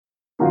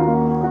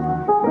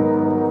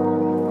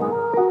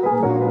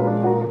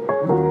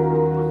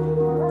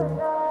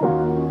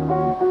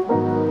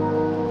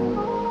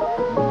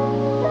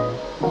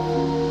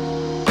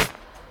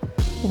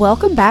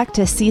Welcome back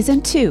to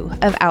Season 2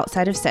 of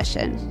Outside of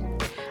Session.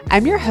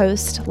 I'm your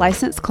host,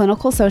 licensed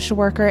clinical social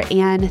worker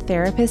and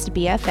therapist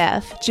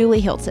BFF, Julie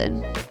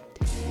Hilton.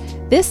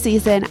 This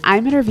season,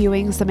 I'm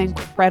interviewing some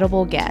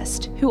incredible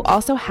guests who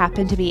also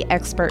happen to be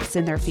experts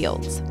in their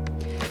fields.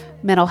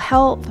 Mental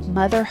health,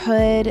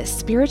 motherhood,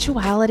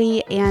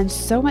 spirituality, and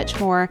so much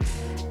more.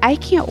 I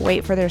can't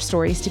wait for their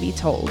stories to be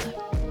told.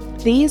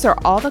 These are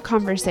all the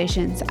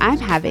conversations I'm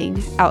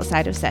having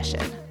outside of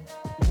session.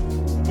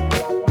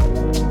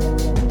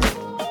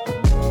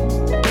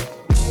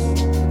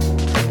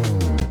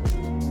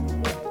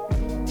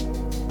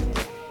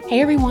 Hey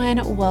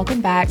everyone,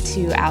 welcome back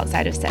to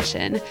Outside of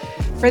Session.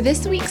 For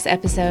this week's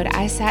episode,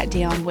 I sat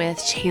down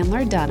with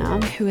Chandler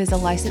Dunham, who is a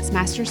licensed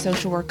master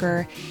social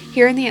worker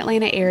here in the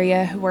Atlanta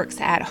area who works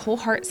at Whole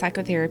Heart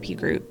Psychotherapy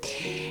Group.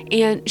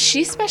 And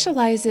she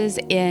specializes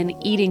in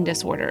eating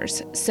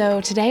disorders.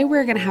 So today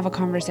we're going to have a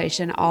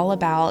conversation all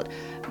about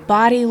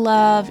body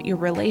love, your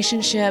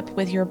relationship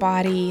with your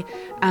body.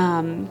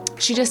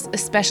 She just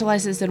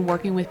specializes in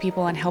working with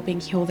people and helping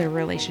heal their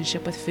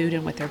relationship with food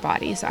and with their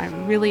body. So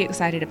I'm really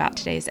excited about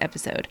today's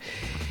episode.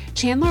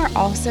 Chandler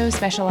also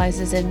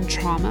specializes in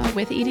trauma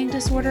with eating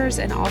disorders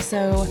and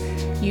also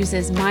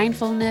uses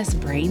mindfulness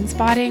brain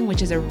spotting,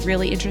 which is a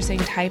really interesting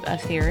type of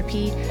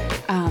therapy.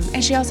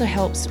 And she also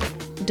helps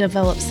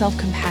develop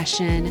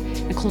self-compassion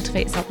and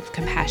cultivate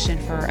self-compassion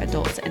for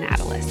adults and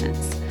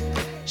adolescents.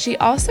 She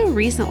also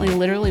recently,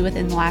 literally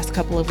within the last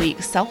couple of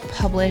weeks,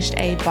 self-published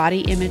a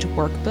body image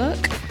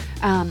workbook,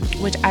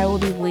 which I will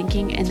be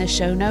linking in the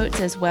show notes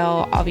as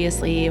well,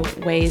 obviously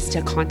ways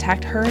to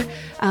contact her.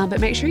 But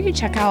make sure you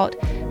check out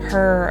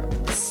her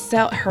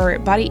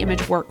body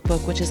image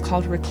workbook, which is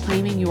called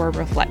Reclaiming Your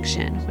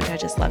Reflection, which I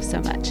just love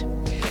so much.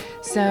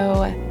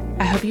 So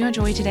I hope you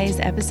enjoy today's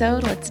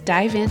episode. Let's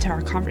dive into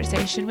our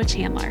conversation with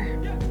Chandler.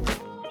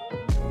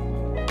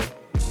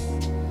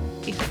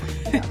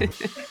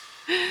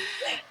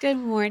 Good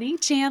morning,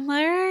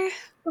 Chandler.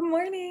 Good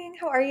morning.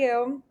 How are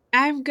you?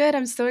 I'm good.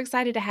 I'm so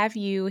excited to have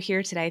you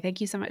here today.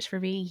 Thank you so much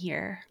for being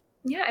here.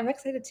 Yeah, I'm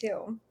excited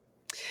too.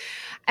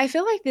 I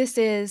feel like this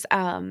is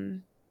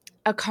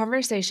a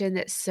conversation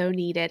that's so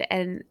needed.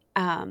 And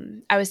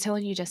I was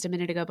telling you just a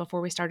minute ago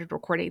before we started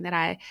recording that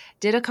I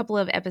did a couple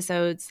of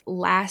episodes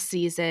last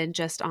season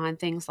just on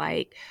things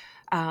like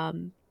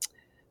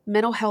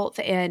mental health,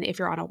 and if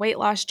you're on a weight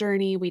loss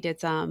journey, we did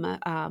some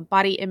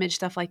body image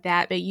stuff like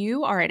that. But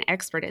you are an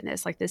expert in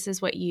this. Like, this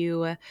is what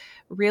you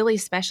really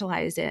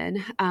specialize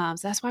in. So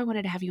that's why I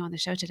wanted to have you on the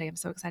show today. I'm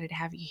so excited to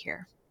have you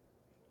here.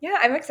 Yeah,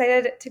 I'm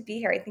excited to be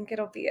here. I think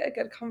it'll be a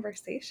good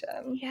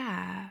conversation.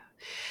 Yeah.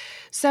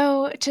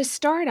 So to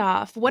start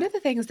off, one of the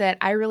things that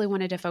I really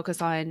wanted to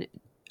focus on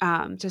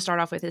to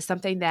start off with is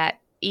something that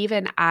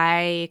even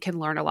I can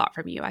learn a lot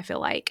from you, I feel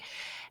like.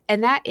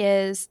 And that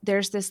is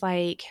there's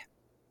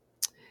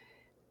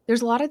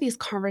a lot of these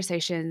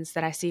conversations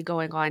that I see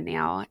going on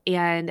now,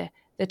 and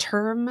the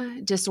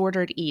term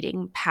disordered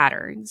eating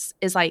patterns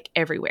is like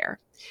everywhere.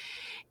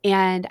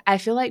 And I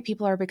feel like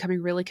people are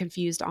becoming really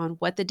confused on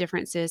what the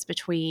difference is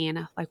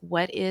between like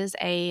what is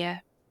a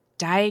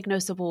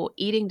diagnosable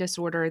eating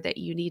disorder that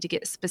you need to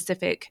get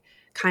specific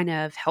kind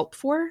of help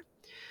for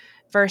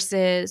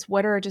versus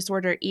what are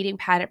disordered eating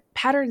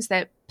patterns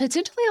that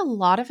potentially a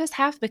lot of us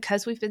have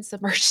because we've been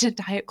submerged in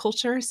diet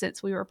culture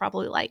since we were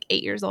probably like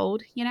 8 years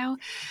old, you know?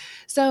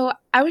 So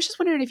I was just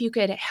wondering if you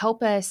could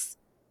help us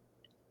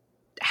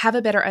have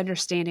a better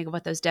understanding of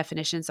what those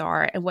definitions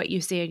are and what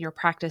you see in your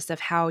practice of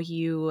how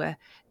you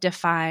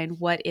define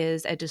what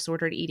is a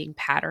disordered eating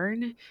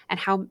pattern and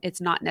how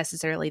it's not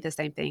necessarily the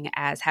same thing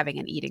as having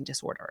an eating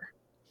disorder.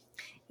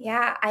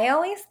 Yeah, I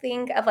always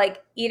think of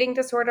like eating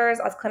disorders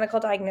as clinical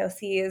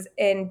diagnoses,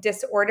 and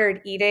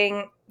disordered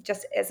eating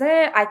just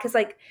isn't. Because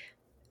like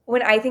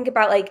when I think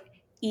about like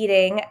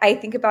eating, I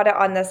think about it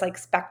on this like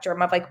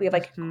spectrum of like we have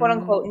like quote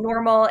unquote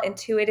normal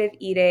intuitive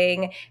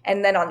eating,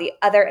 and then on the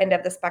other end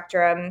of the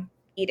spectrum,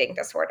 eating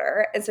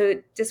disorder. And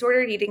so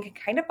disordered eating can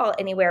kind of fall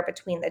anywhere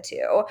between the two.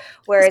 The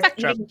Whereas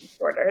spectrum.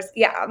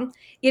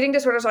 eating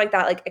disorders are like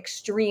that like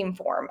extreme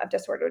form of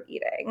disordered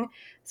eating.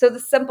 So the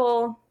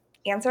simple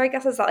answer, I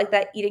guess, is that like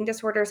that eating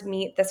disorders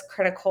meet this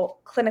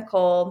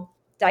clinical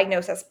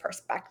diagnosis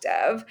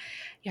perspective.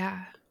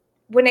 Yeah.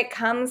 When it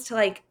comes to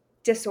like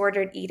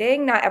disordered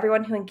eating, not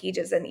everyone who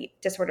engages in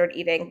disordered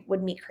eating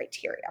would meet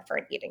criteria for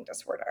an eating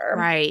disorder.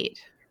 Right.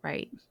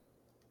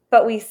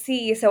 But we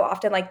see so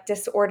often like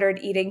disordered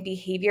eating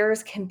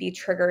behaviors can be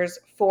triggers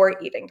for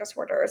eating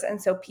disorders.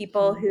 And so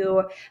people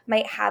who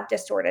might have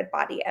distorted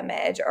body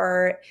image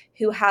or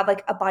who have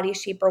like a body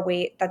shape or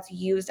weight that's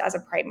used as a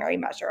primary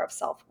measure of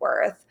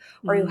self-worth,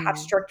 or who have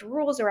strict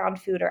rules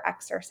around food or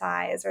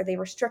exercise, or they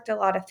restrict a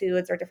lot of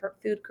foods or different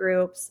food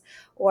groups,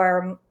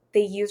 or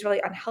they use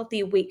really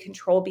unhealthy weight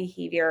control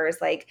behaviors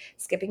like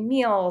skipping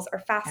meals or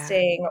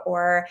fasting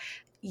or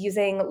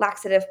using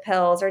laxative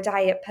pills or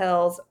diet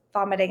pills.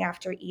 vomiting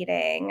after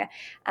eating,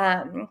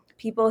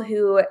 people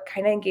who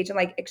kind of engage in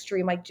like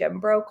extreme like gym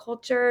bro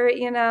culture,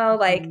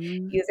 like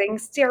using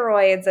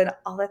steroids and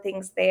all the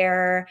things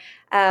there.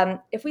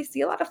 If we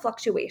see a lot of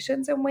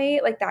fluctuations in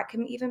weight, like that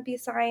can even be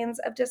signs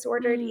of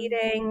disordered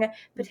eating,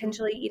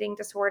 potentially eating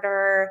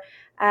disorder.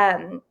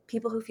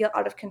 People who feel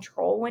out of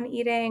control when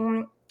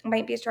eating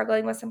might be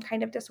struggling with some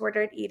kind of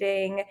disordered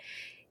eating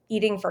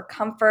for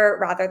comfort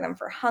rather than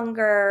for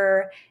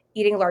hunger,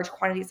 eating large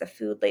quantities of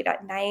food late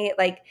at night.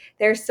 Like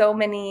there's so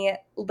many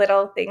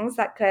little things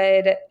that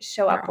could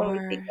show up when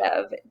we think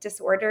of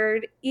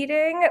disordered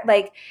eating.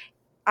 Like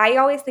I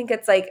always think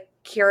it's like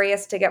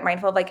curious to get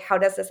mindful of like, how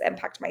does this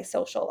impact my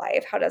social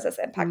life? How does this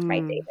impact my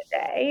day to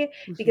day?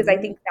 Because I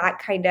think that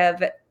kind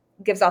of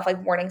gives off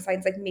like warning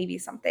signs, like maybe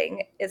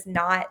something is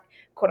not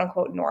quote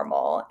unquote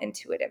normal,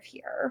 intuitive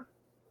here.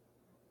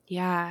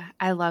 Yeah,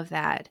 I love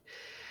that.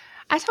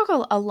 I talk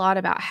a lot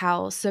about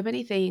how so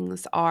many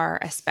things are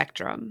a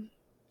spectrum.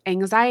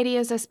 Anxiety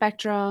is a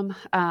spectrum.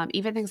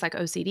 Even things like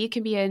OCD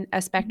can be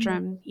a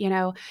spectrum.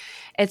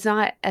 It's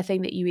not a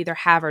thing that you either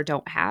have or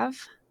don't have.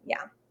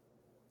 Yeah.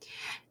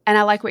 And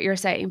I like what you're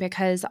saying,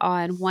 because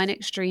on one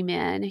extreme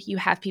end, you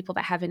have people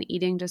that have an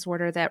eating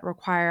disorder that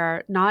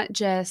require not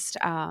just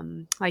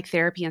like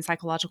therapy and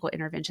psychological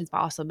interventions, but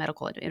also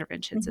medical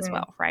interventions as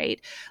well, right?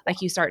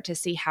 Like you start to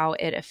see how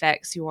it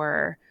affects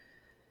your,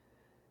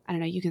 I don't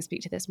know, you can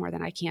speak to this more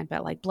than I can,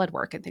 but like blood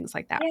work and things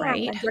like that, Yeah,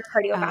 right? like your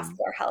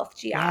cardiovascular health,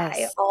 GI,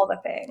 Yes. all the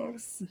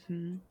things.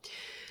 And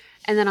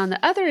then on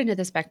the other end of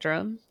the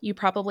spectrum, you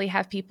probably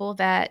have people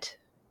that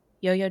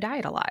yo-yo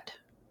diet a lot.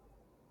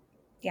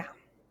 Yeah.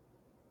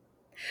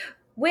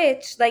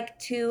 Which, like,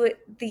 to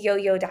the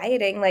yo-yo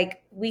dieting,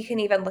 like, we can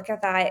even look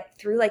at that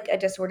through, like, a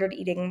disordered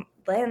eating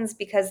lens,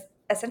 because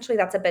essentially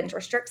that's a binge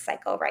restrict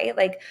cycle, right?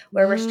 Like,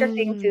 we're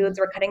restricting foods,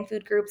 we're cutting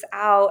food groups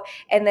out,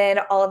 and then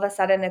all of a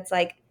sudden it's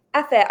like,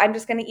 F it, I'm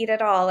just gonna eat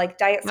it all. Like,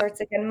 diet starts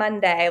again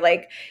Monday.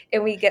 Like,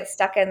 and we get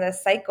stuck in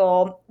this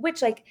cycle,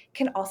 which, like,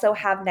 can also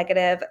have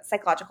negative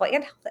psychological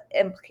and health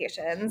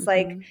implications.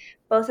 Like,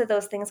 both of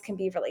those things can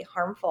be really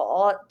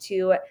harmful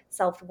to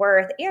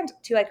self-worth and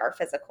to, like, our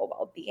physical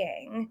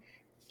well-being.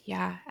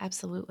 Yeah,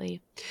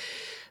 absolutely.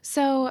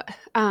 So,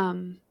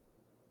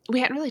 we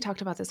hadn't really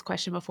talked about this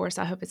question before,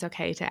 so I hope it's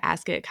okay to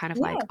ask it kind of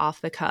like Yeah. off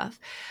the cuff.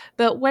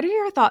 But what are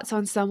your thoughts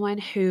on someone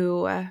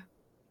who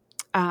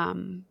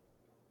um,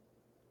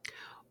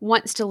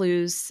 wants to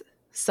lose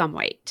some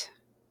weight?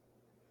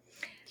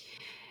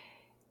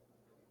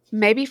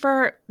 Maybe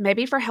for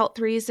health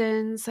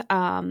reasons.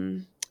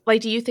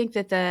 Like, do you think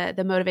that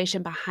the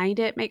motivation behind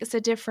it makes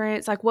a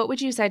difference? Like, what would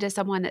you say to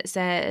someone that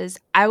says,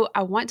 I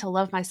want to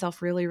love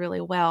myself really,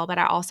 really well, but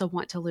I also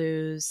want to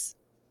lose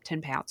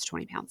 10 pounds,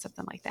 20 pounds,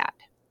 something like that?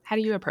 How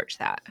do you approach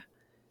that?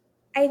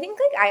 I think,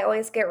 like, I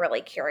always get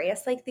really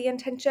curious, like, the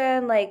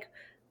intention, like,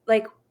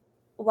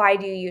 why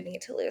do you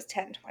need to lose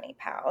 10, 20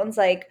 pounds?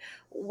 Like,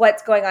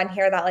 what's going on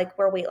here that, like,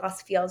 where weight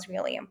loss feels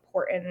really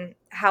important?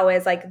 How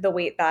is, like, the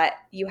weight that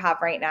you have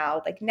right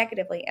now, like,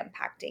 negatively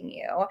impacting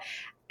you?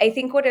 I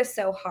think what is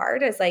so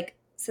hard is, like,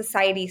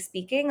 society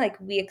speaking, like,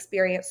 we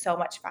experience so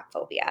much fat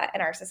phobia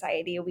in our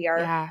society. We are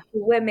Yeah.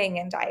 swimming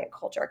in diet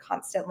culture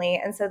constantly.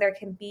 And so there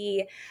can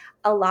be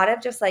a lot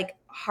of just like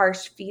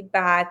harsh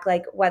feedback,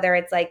 like whether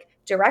it's like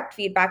direct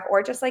feedback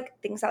or just like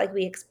things that like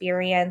we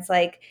experience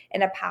like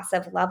in a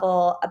passive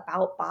level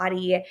about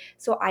body.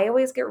 So I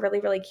always get really,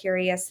 really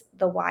curious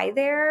the why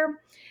there.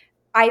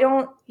 I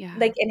don't Yeah.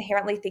 like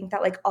inherently think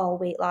that like all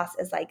weight loss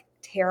is like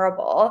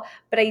terrible,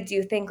 but I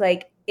do think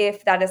like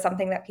if that is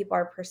something that people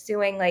are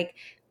pursuing, like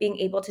being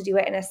able to do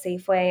it in a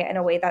safe way, in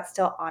a way that's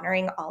still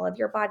honoring all of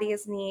your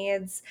body's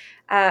needs,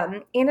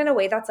 and in a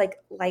way that's like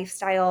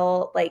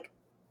lifestyle, like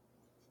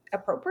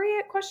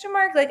appropriate, question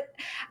mark. Like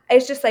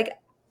it's just like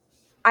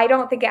I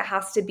don't think it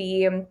has to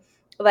be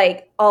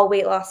like all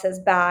weight loss is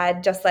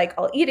bad, just like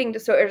all eating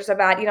disorders are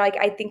bad. Like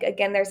I think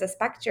again there's a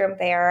spectrum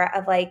there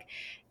of like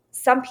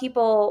some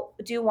people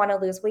do want to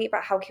lose weight,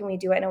 but how can we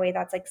do it in a way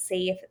that's like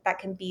safe, that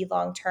can be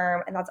long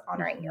term, and that's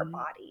honoring your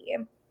body,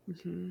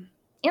 and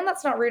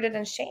that's not rooted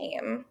in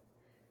shame.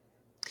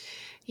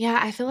 Yeah,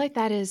 I feel like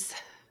that's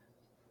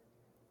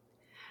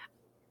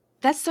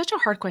such a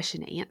hard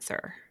question to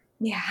answer.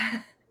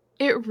 Yeah.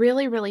 It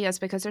really, really is,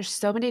 because there's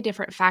so many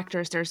different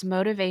factors. There's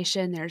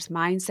motivation, there's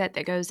mindset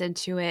that goes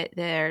into it.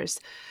 There's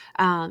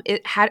how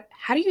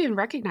do you even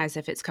recognize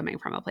if it's coming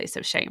from a place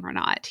of shame or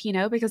not?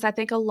 Because I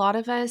think a lot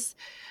of us,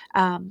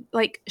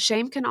 like,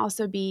 shame can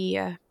also be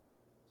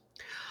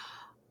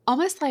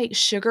almost like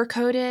sugar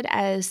coated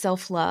as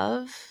self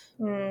love,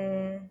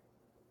 Mm,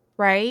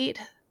 right?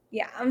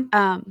 yeah.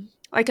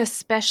 Like,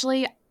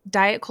 especially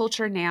diet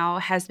culture now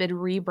has been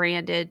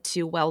rebranded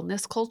to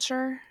wellness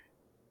culture.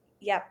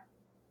 Yep.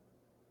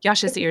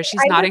 Yasha's It's ear, like,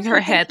 she's I'm nodding just her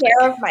taking head care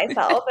like of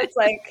myself. It's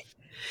like,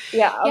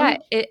 yeah. yeah,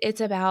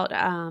 it's about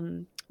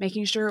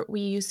making sure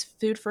we use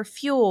food for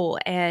fuel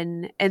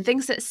and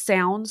things that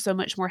sound so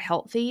much more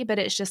healthy, but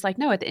it's just like,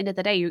 no, at the end of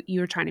the day,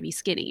 you're trying to be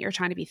skinny, you're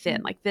trying to be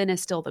thin. Like, thin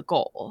is still the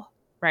goal,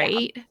 Yeah.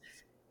 right?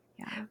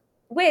 Yeah.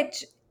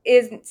 Which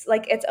is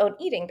like its own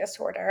eating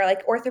disorder.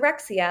 Like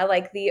orthorexia,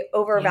 like the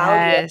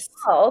overvalue of Yes.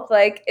 health,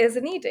 like is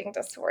an eating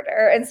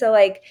disorder. And so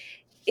like,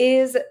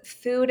 is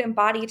food and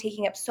body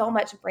taking up so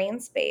much brain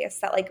space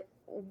that like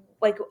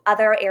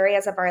other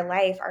areas of our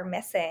life are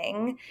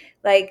missing?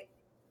 Like,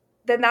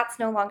 then that's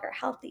no longer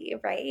healthy,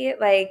 right?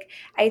 Like,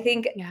 I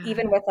think Yeah.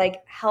 even with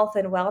like health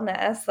and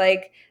wellness,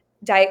 like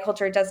diet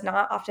culture does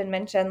not often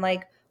mention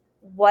like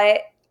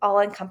what all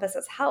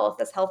encompasses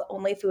health. Is health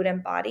only food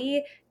and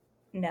body?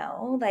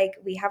 No, like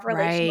we have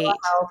relational Right.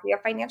 health, we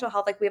have financial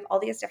health, like we have all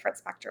these different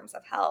spectrums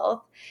of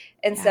health.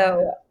 And Yeah.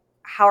 so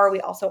how are we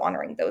also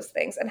honoring those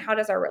things? And how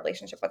does our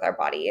relationship with our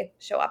body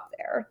show up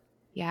there?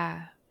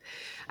 Yeah.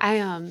 I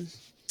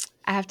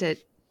have to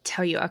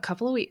tell you, a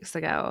couple of weeks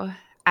ago,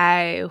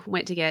 I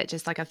went to get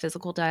just like a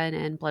physical done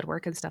and blood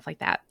work and stuff like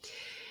that.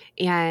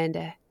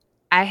 And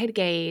I had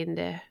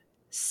gained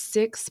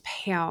 6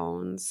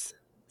 pounds.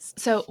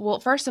 So, well,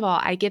 first of all,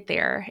 I get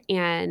there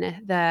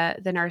and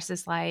the nurse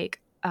is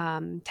like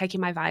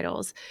taking my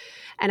vitals,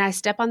 and I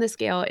step on the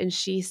scale, and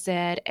she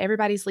said,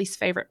 "Everybody's least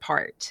favorite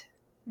part."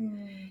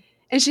 Mm.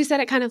 And she said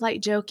it kind of like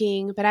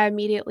joking, but I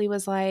immediately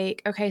was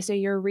like, okay, so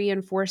you're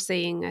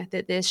reinforcing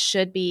that this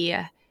should be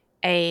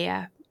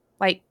a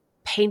like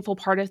painful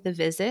part of the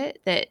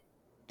visit that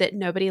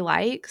nobody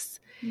likes.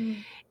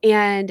 Mm.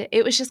 And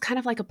it was just kind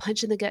of like a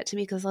punch in the gut to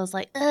me because I was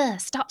like, ugh,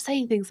 stop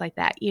saying things like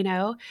that, you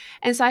know?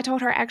 And so I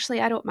told her,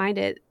 actually, I don't mind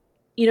it.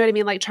 You know what I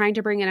mean? Like trying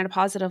to bring in a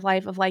positive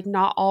life of like,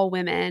 not all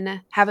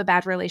women have a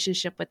bad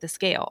relationship with the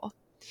scale.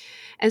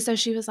 And so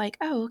she was like,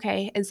 "Oh,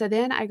 okay." And so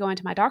then I go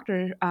into my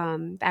doctor,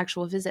 the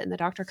actual visit, and the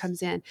doctor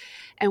comes in,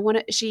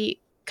 and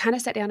she kind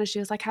of sat down and she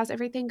was like, "How's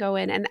everything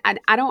going?" And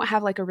I don't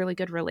have like a really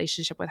good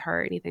relationship with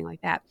her or anything like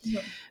that,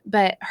 Mhm.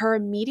 but her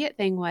immediate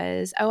thing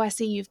was, "Oh, I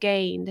see you've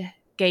gained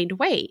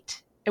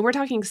weight," and we're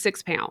talking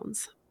 6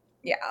 pounds.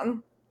 Yeah,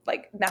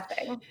 like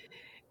nothing.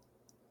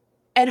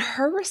 And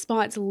her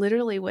response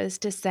literally was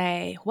to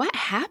say, "What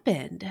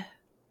happened?"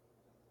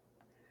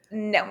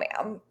 No,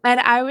 ma'am.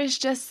 And I was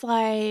just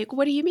like,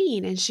 "What do you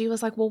mean?" And she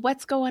was like, "Well,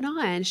 what's going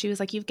on?" She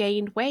was like, "You've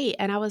gained weight."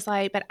 And I was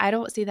like, "But I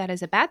don't see that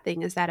as a bad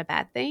thing. Is that a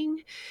bad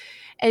thing?"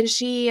 And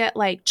she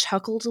like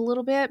chuckled a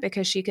little bit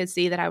because she could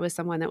see that I was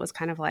someone that was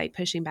kind of like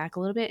pushing back a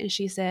little bit. And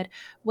she said,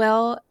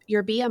 "Well,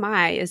 your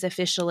BMI is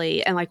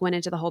officially," and like went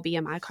into the whole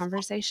BMI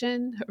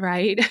conversation,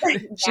 right?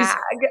 She's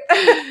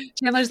Gag.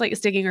 Chandler's like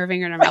sticking her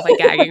finger in her mouth, like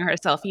gagging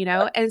herself, you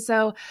know? And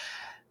so,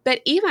 but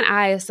even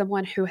I, as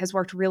someone who has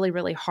worked really,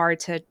 really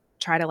hard to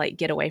try to like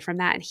get away from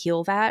that and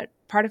heal that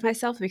part of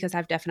myself, because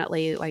I've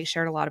definitely like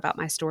shared a lot about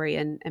my story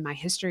and my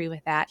history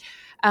with that.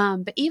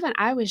 But even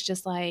I was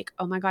just like,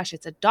 oh my gosh,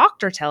 it's a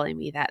doctor telling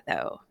me that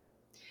though.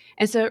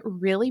 And so it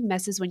really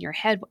messes when your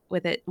head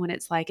with it when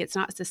it's like it's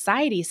not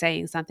society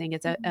saying something,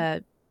 it's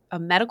a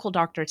medical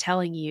doctor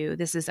telling you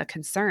this is a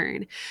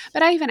concern.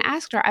 But I even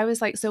asked her, I was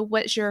like, so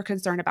what's your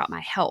concern about my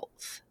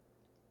health?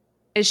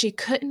 And she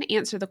couldn't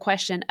answer the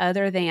question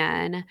other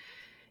than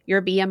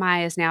your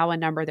BMI is now a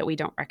number that we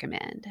don't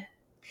recommend.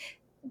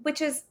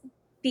 Which is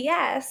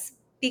BS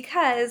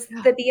because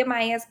Yeah. the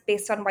BMI is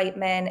based on white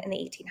men in the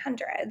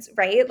 1800s,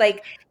 right?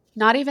 Like,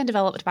 Not even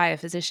developed by a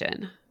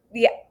physician.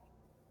 yeah,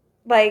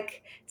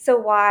 like, so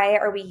why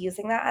are we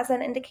using that as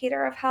an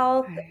indicator of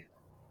health? Right.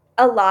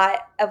 A lot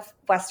of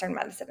Western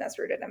medicine is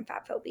rooted in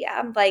fat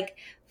phobia. Like,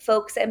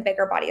 folks in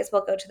bigger bodies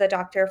will go to the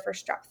doctor for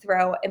strep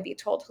throat and be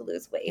told to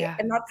lose weight. Yeah,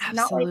 And that's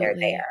not why they're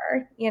absolutely.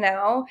 there, you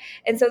know?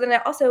 And so then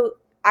it also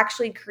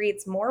actually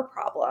creates more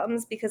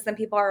problems because then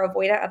people are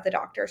avoidant of the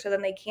doctor. So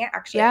then they can't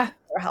actually Yeah. help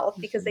their health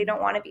because they Mhm.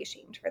 don't want to be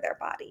shamed for their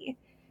body.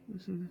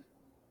 Mhm.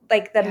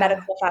 Like, the Yeah.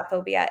 medical fat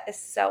phobia is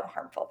so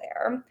harmful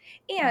there.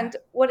 Yeah. And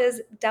what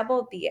is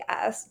double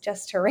BS,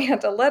 just to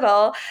rant a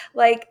little,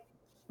 like,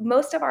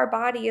 most of our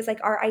bodies, like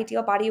our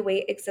ideal body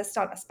weight exists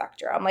on a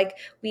spectrum. Like,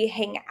 we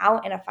hang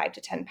out in a 5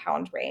 to 10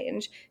 pound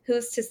range.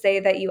 Who's to say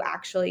that you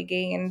actually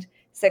gained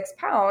 6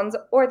 pounds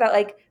or that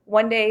like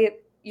one day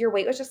your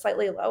weight was just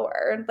slightly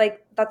lower?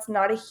 Like, that's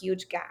not a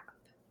huge gap.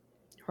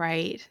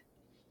 Right.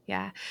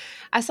 Yeah.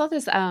 I saw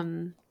this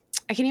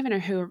I can't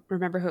even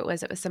remember who it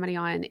was. It was somebody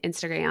on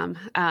Instagram.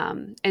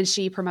 And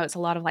she promotes a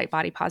lot of like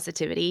body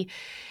positivity.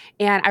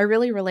 And I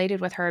really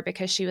related with her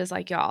because she was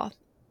like, y'all,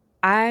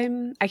 I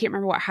can't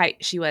remember what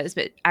height she was,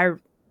 but I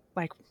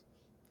like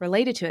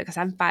related to it because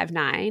I'm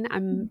 5'9".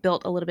 I'm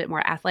built a little bit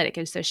more athletic.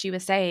 And so she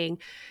was saying,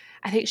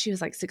 I think she was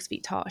like 6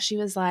 feet tall. She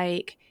was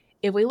like,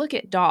 if we look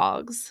at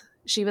dogs,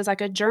 she was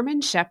like a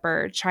German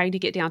Shepherd trying to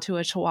get down to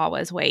a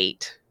Chihuahua's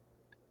weight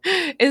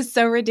is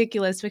so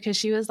ridiculous because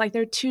she was like,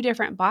 they're two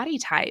different body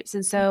types.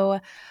 And so,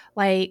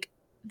 like,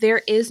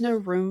 there is no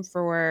room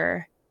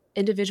for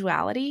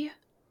individuality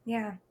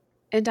Yeah.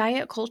 in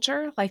diet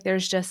culture. Like,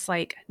 there's just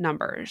like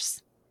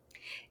numbers.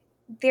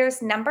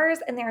 There's numbers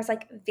and there's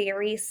like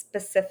very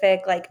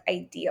specific like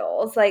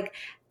ideals. Like,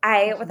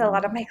 I, with a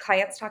lot of Mhm. my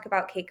clients, talk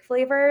about cake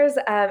flavors,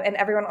 and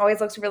everyone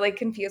always looks really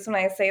confused when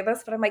I say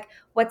this, but I'm like,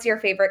 what's your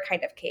favorite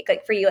kind of cake?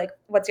 Like, for you, like,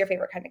 what's your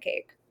favorite kind of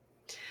cake?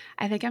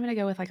 I think I'm going to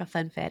go with like a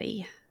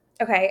funfetti.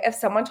 Okay, if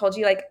someone told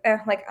you like I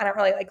don't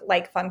really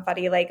like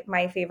funfetti, like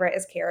my favorite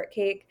is carrot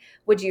cake,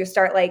 would you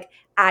start like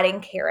adding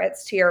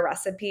carrots to your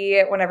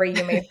recipe whenever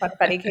you made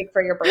funfetti cake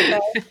for your birthday?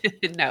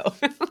 No.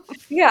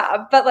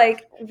 Yeah, but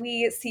like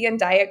we see in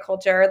diet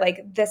culture,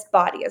 like this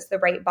body is the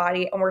right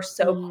body, and we're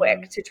so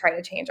quick Mm, to try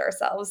to change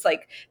ourselves,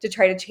 like to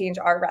try to change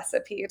our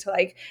recipe to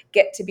like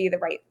get to be the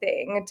right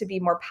thing, to be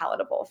more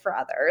palatable for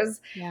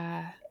others.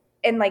 yeah.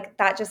 And like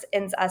that just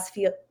ends us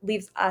feel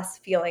leaves us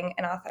feeling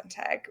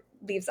inauthentic,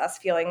 leaves us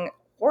feeling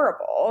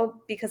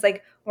horrible because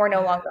like we're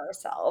no Yeah. longer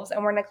ourselves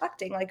and we're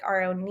neglecting like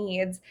our own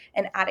needs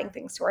and adding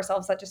things to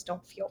ourselves that just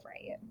don't feel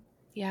right.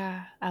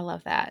 Yeah. I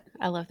love that.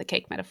 I love the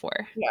cake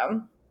metaphor. Yeah.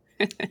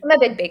 I'm a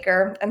big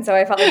baker, and so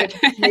I felt like it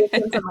just made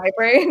sense in my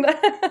brain.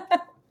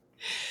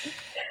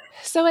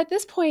 So at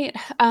this point,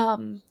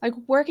 like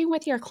working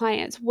with your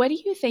clients, what do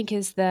you think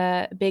is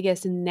the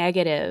biggest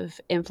negative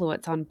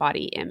influence on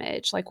body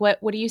image? Like what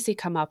do you see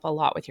come up a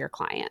lot with your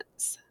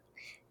clients?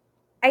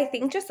 I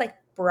think just like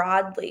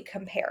broadly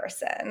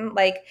comparison,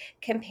 like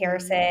Mm.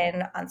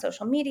 comparison on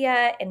social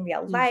media, in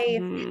real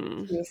life,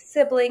 Mhm. to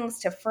siblings,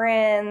 to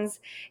friends,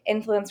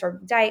 influence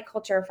from diet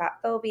culture, fat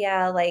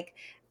phobia. Like,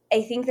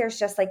 I think there's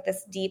just like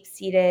this deep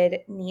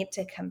seated need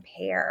to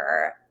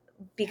compare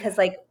Yeah. because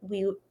like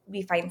we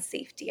find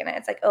safety in it.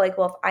 It's like, oh, like,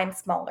 well, if I'm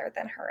smaller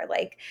than her,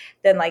 like,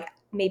 then like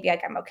maybe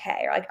like I'm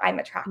okay, or like I'm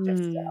attractive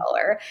Mm. still,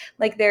 or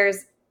like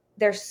there's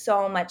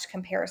so much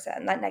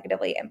comparison that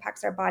negatively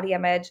impacts our body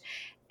image.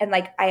 And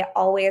like I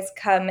always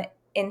come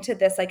into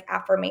this like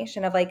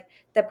affirmation of like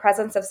the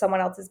presence of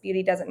someone else's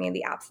beauty doesn't mean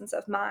the absence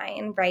of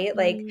mine, right?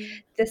 Like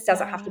Mm. this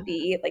doesn't have to Yeah.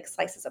 be like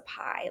slices of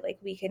pie. Like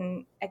we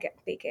can, again,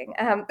 baking,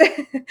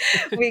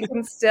 we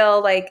can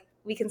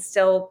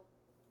still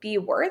be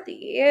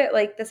worthy.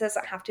 Like this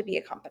doesn't have to be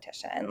a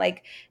competition.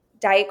 Like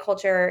diet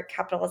culture,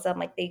 capitalism,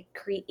 like they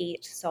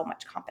create so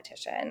much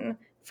competition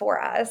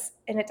for us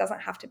and it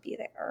doesn't have to be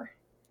there.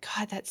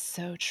 God, that's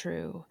so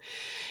true.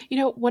 You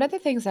know, one of the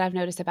things that I've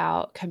noticed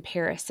about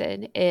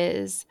comparison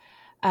is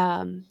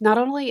not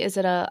only is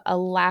it a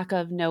lack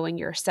of knowing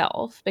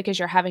yourself because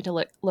you're having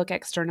to look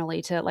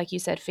externally to, like you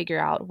said, figure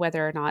out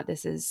whether or not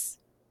this is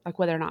like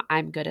whether or not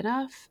I'm good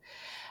enough.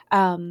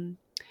 Um,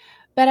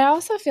 but I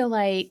also feel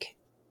like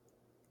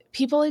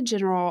people in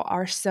general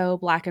are so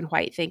black and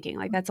white thinking.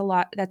 Like that's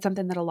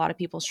something that a lot of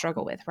people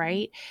struggle with,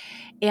 right?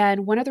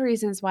 And one of the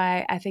reasons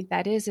why I think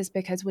that is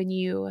because when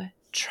you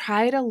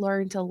try to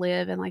learn to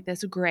live in like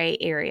this gray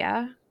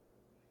area,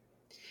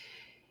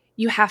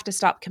 you have to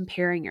stop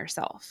comparing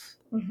yourself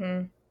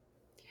Mm-hmm.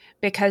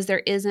 because there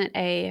isn't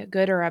a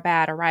good or a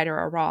bad, a right or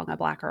a wrong, a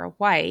black or a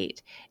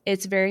white.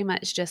 It's very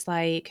much just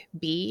like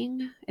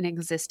being and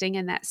existing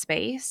in that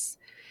space.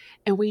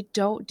 And we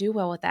don't do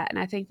well with that. And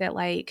I think that,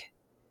 like,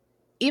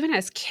 even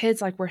as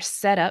kids, like, we're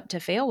set up to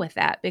fail with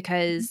that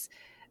because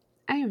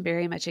I am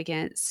very much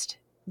against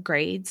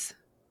grades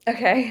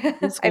Okay. in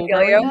I school feel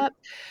growing you. up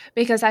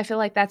because I feel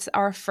like that's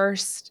our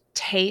first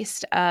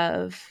taste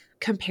of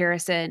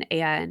comparison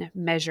and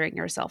measuring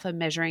yourself and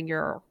measuring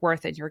your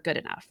worth and you're good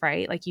enough,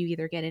 right? Like you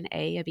either get an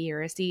A, B,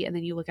 or a C, and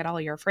then you look at all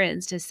your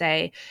friends to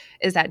say,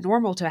 is that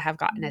normal to have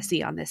gotten a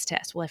C on this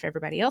test? Well, if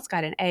everybody else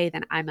got an A,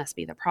 then I must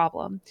be the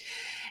problem.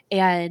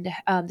 And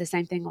the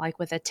same thing like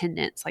with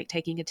attendance, like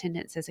taking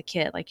attendance as a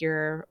kid, like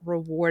you're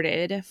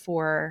rewarded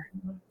for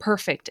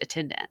perfect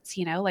attendance,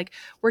 like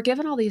we're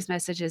given all these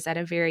messages at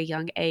a very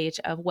young age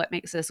of what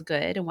makes us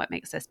good and what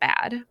makes us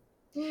bad.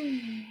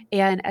 Mm.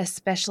 And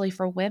especially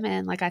for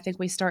women, like I think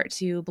we start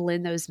to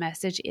blend those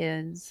message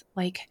ins.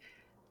 Like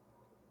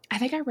I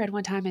think I read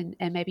one time,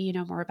 and maybe you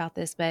know more about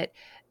this, but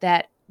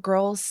that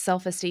girls'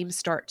 self esteem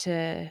start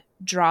to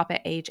drop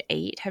at age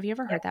 8. Have you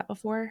ever Yeah. heard that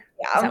before?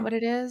 Is that Yeah. what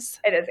it is?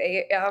 It is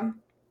 8, yeah.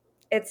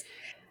 It's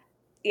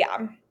yeah.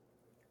 Eh,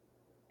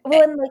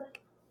 Well, and, like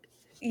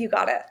you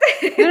got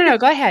No, no, it. no.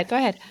 Go ahead. Go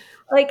ahead.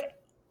 Like,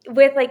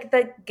 with, like,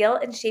 the guilt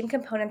and shame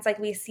components, like,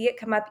 we see it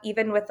come up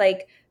even with,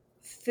 like,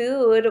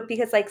 food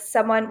because, like,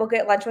 someone will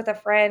get lunch with a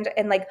friend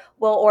and, like,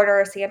 we'll order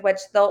a sandwich,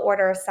 they'll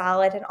order a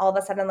salad, and all of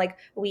a sudden, like,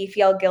 we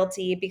feel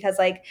guilty because,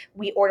 like,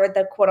 we ordered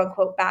the quote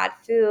unquote "bad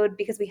food"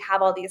 because we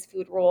have all these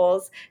food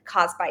rules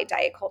caused by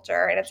diet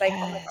culture, and it's like,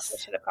 "Oh my gosh, I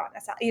Yes. should have gotten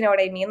a salad." You know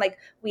what I mean? Like,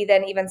 we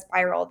then even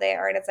spiral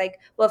there, and it's like,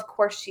 well, of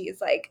course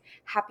she's, like,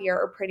 happier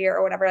or prettier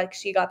or whatever, like,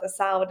 she got the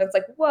salad, and it's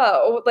like,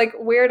 "Whoa," like,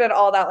 where did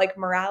all that, like,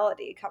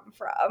 morality come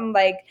from?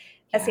 Like,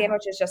 a Yeah.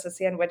 sandwich is just a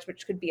sandwich,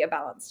 which could be a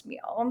balanced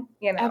meal,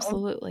 you know?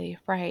 Absolutely.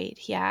 Right.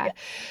 Yeah. Yeah.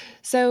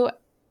 So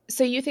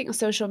so you think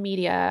social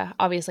media,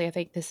 obviously I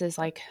think this is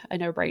like a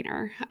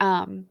no-brainer.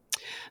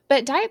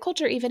 But diet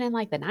culture even in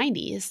like the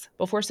 90s,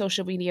 before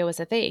social media was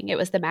a thing, it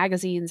was the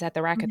magazines at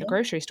the rack at the Mhm.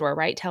 grocery store,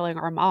 right? Telling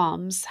our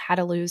moms how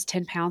to lose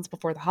 10 pounds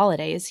before the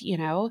holidays.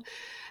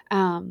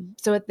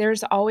 So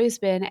there's always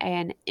been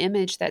an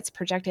image that's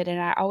projected. And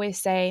I always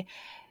say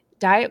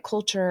diet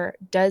culture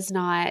does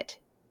not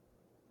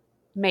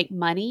make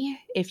money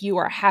if you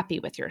are happy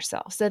with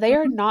yourself. So they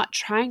are Mhm. not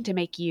trying to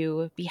make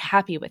you be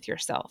happy with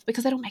yourself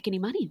because they don't make any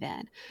money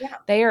then. Yeah.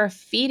 They are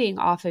feeding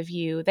off of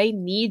you. They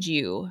need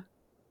you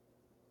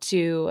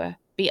to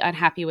be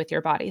unhappy with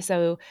your body.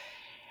 So,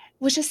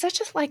 which is such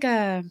a like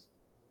a,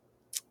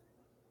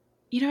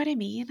 you know what I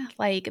mean?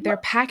 Like they're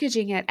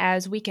packaging it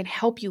as we can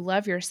help you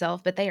love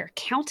yourself, but they are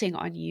counting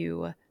on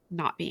you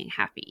not being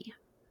happy.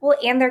 Well,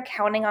 and they're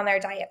counting on their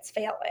diets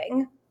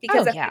failing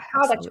because Oh if the yeah,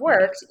 product absolutely.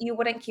 worked, you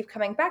wouldn't keep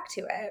coming back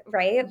to it,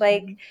 right?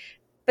 Like, Mhm.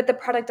 but the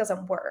product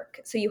doesn't work.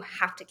 So you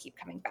have to keep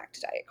coming back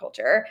to diet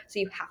culture. So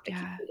you have to keep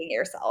Yeah. feeding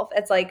yourself.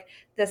 It's like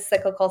this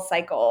cyclical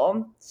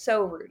cycle,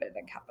 so rooted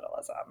in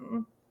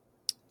capitalism.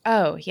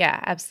 Oh yeah,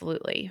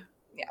 absolutely.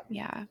 Yeah.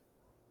 Yeah.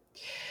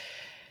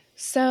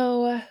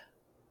 So,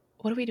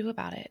 what do we do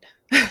about it?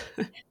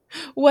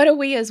 What do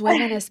we as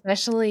women,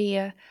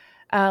 especially,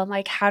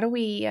 like, how do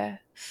we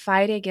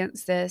fight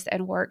against this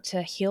and work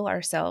to heal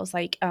ourselves?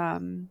 Like, what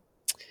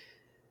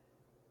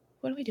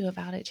do we do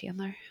about it,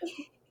 Chandler?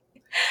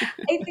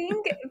 I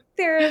think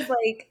there's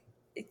like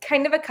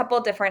kind of a couple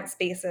different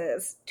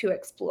spaces to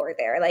explore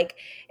there. Like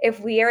if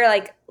we are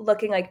like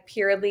looking like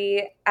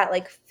purely at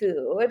like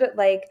food,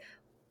 like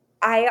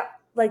I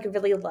like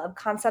really love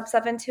concepts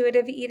of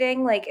intuitive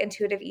eating. Like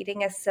intuitive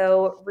eating is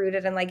so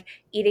rooted in like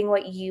eating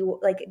what you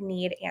like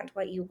need and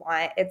what you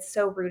want. It's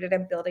so rooted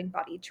in building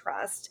body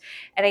trust.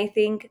 And I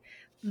think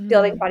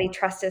building Mm, body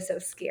trust is so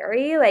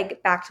scary.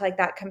 Like back to like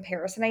that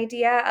comparison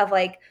idea of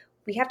like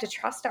we have to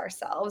trust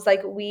ourselves.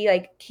 Like we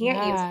like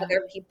can't use yeah.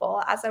 other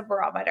people as a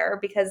barometer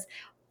because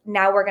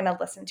now we're going to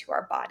listen to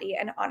our body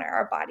and honor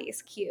our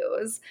body's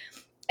cues.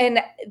 And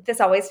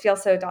this always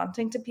feels so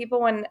daunting to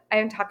people when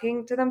I'm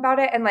talking to them about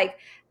it. And like,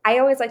 I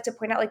always like to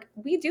point out, like,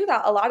 we do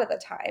that a lot of the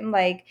time.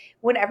 Like,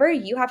 whenever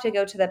you have to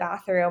go to the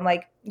bathroom,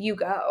 like, you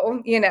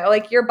go,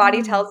 like your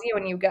body Mm, tells you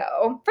when you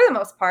go for the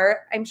most part.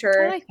 I'm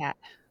I sure, like that.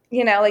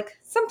 like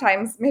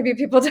sometimes maybe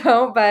people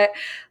don't, but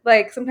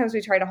like sometimes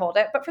we try to hold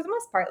it. But for the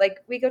most part, like,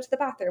 we go to the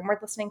bathroom, we're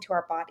listening to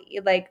our body.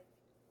 Like,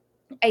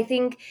 I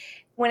think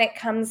when it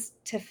comes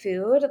to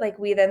food, like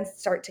we then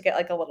start to get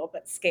like a little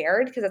bit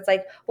scared because it's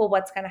like, well,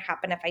 what's going to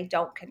happen if I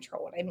don't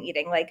control what I'm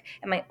eating? Like,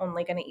 am I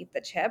only going to eat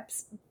the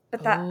chips?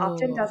 But that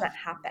often Oh. doesn't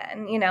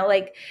happen,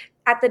 like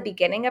at the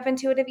beginning of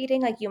intuitive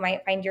eating, like you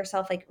might find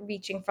yourself like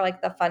reaching for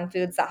like the fun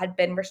foods that had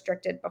been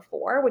restricted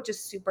before, which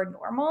is super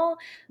normal.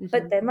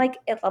 But Mhm. then like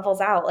it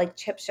levels out, like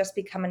chips just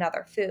become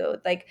another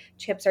food. Like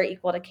chips are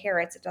equal to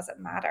carrots. It doesn't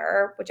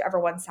matter. Whichever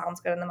one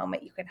sounds good in the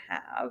moment you can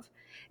have.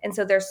 And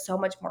so there's so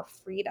much more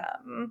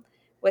freedom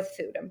with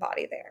food and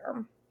body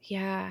there.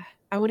 Yeah.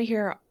 I want to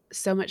hear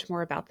so much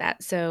more about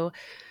that. So,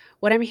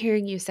 what I'm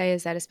hearing you say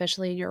is that,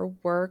 especially in your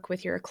work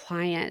with your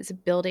clients,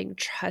 building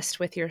trust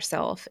with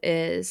yourself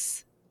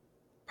is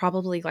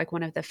probably like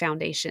one of the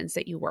foundations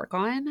that you work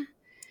on. Can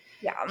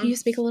Yeah. you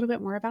speak a little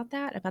bit more about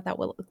that? About that,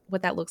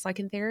 what that looks like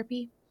in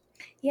therapy?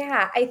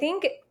 Yeah. I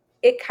think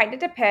it kind of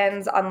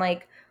depends on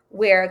like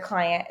where a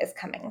client is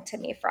coming to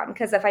me from.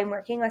 Because if I'm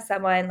working with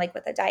someone like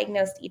with a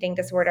diagnosed eating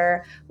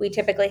disorder, we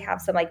typically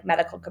have some like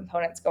medical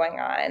components going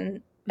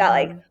on that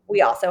like Mhm.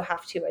 we also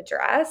have to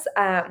address.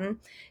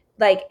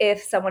 Like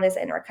if someone is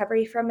in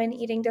recovery from an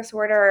eating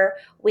disorder,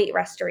 weight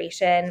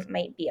restoration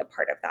might be a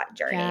part of that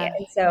journey. Yeah,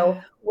 And so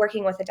yeah.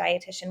 working with a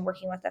dietitian,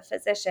 working with a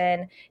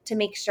physician to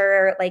make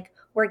sure like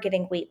we're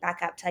getting weight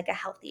back up to like a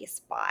healthy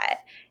spot,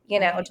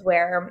 Right. to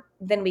where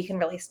then we can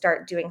really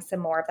start doing some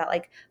more of that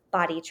like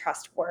body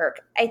trust work.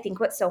 I think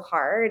what's so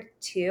hard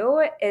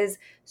too is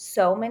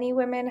so many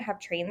women have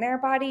trained their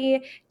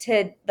body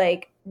to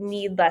like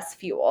need less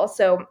fuel.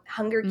 So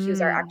hunger cues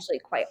are Mm, actually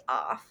quite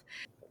off.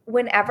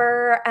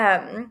 Whenever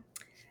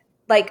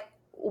like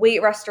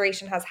weight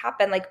restoration has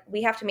happened, like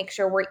we have to make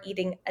sure we're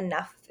eating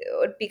enough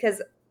food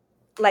because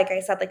like I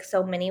said, like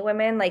so many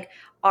women like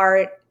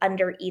are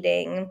under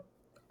eating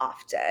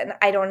often.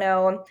 I don't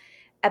know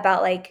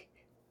about like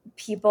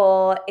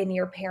people in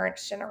your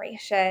parents'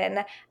 generation.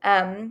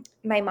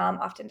 My mom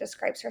often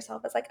describes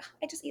herself as like,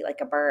 I just eat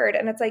like a bird.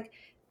 And it's like,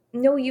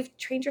 no, you've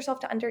trained yourself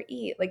to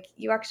undereat. Like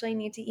you actually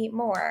need to eat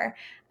more.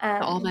 the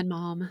Um, almond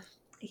mom.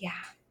 yeah.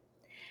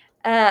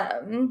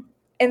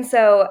 And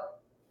so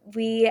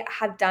we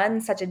have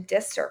done such a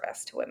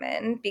disservice to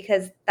women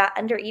because that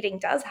undereating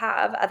does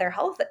have other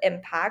health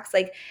impacts.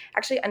 Like,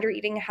 actually,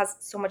 undereating has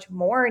so much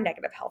more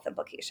negative health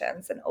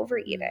implications than Mm.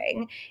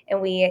 overeating.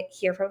 And we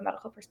hear from a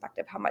medical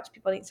perspective how much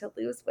people need to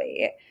lose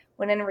weight,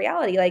 when in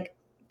reality, like,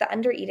 the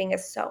undereating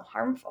is so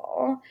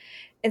harmful.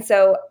 And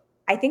so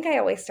I think I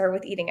always start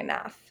with eating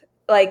enough.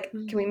 Like,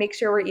 can we Mm. make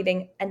sure we're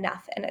eating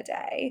enough in a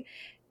day?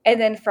 And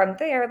then from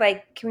there,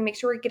 like, can we make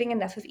sure we're getting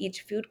enough of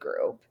each food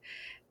group?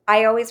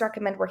 I always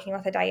recommend working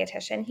with a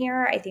dietitian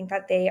here. I think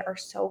that they are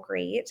so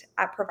great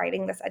at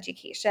providing this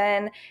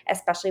education,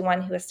 especially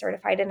one who is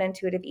certified in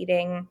intuitive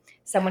eating,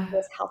 someone who Yeah.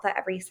 is health at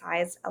every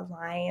size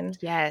aligned.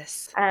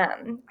 Yes. I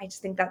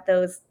just think that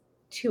those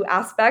two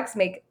aspects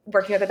make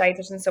working with a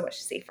dietitian so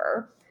much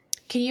safer.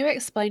 Can you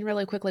explain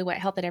really quickly what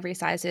health at every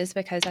size is?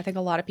 Because I think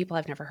a lot of people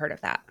have never heard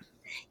of that.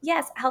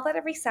 Yes, health at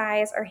every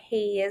size or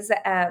HAES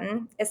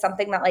is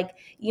something that like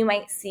you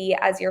might see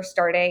as you're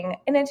starting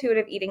an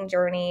intuitive eating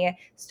journey,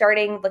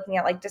 starting looking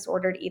at like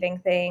disordered eating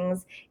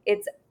things.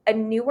 It's a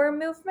newer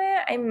movement.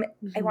 I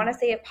want Mhm. to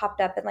say it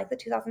popped up in like the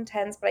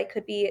 2010s, but I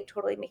could be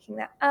totally making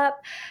that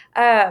up.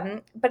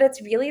 But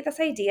it's really this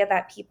idea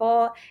that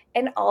people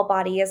in all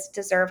bodies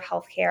deserve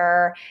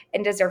healthcare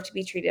and deserve to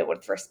be treated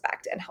with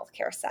respect in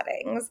healthcare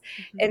settings.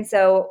 Mhm. And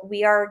so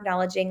we are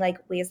acknowledging like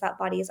ways that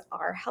bodies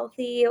are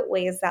healthy,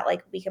 ways that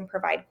like we can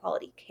provide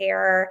quality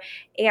care,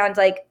 and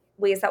like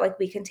ways that like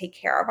we can take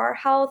care of our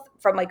health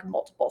from like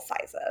multiple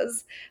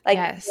sizes. Like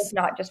there's Yes.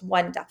 not just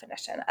one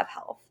definition of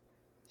health.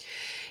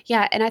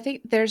 Yeah, and I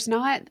think there's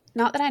not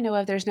that I know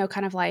of, there's no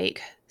kind of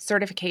like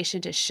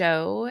certification to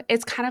show.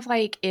 It's kind of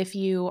like if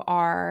you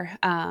are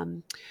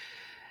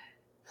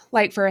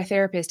like for a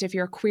therapist, if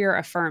you're queer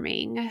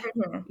affirming,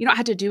 Mhm. you don't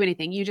have to do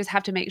anything. You just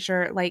have to make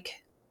sure like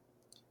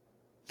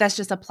that's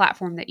just a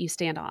platform that you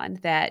stand on,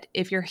 that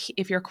if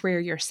you're queer,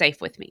 you're safe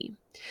with me.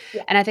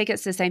 Yeah. And I think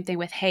it's the same thing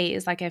with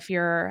HAES. Like if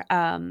you're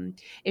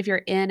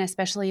in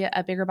especially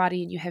a bigger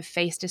body and you have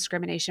faced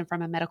discrimination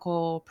from a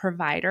medical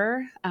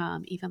provider,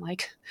 even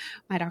like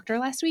my doctor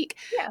last week,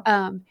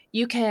 Yeah.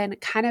 you can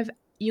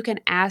you can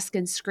ask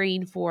and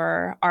screen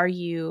for, are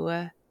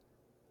you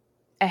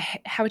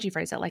how would you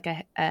phrase it, like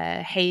a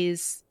HAES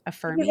He's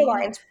affirming.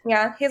 aligned.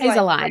 Yeah, he's HAES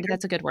aligned. aligned,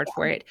 that's a good word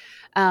for it.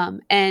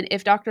 And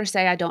if doctors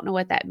say I don't know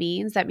what that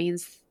means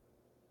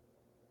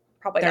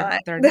Probably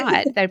not. they're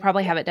not. They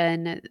probably haven't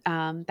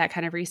done that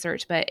kind of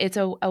research, but it's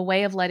a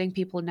way of letting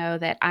people know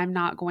that I'm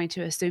not going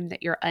to assume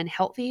that you're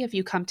unhealthy if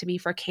you come to me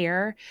for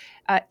care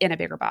in a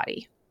bigger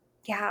body.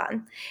 Yeah.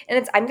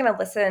 And I'm going to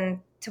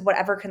listen to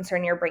whatever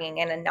concern you're bringing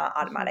in and not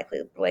Mhm.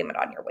 automatically blame it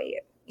on your weight,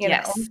 you know?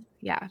 Yes.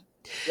 Yeah.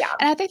 Yeah.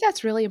 And I think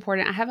that's really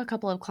important. I have a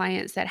couple of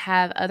clients that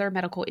have other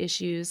medical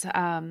issues,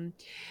 and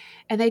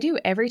they do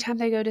every time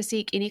they go to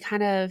seek any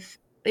kind of,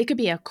 it could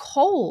be a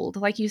cold,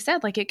 like you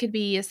said, like it could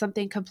be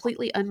something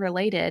completely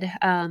unrelated.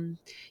 You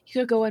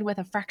could go in with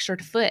a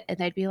fractured foot and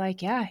they'd be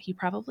like, yeah, you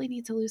probably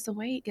need to lose some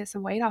weight, get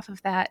some weight off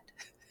of that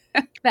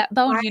that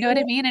bone. I You know what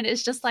I mean? And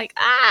it's just like,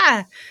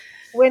 ah,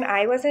 When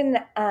I was in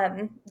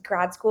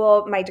grad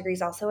school, my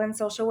degree's also in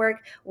social work.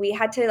 We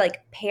had to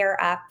like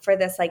pair up for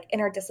this like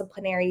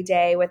interdisciplinary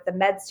day with the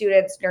med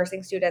students,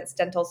 nursing students,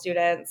 dental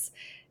students,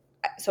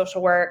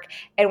 social work,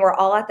 and we're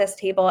all at this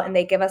table and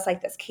they give us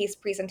like this case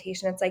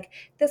presentation. It's like,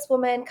 this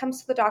woman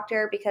comes to the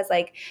doctor because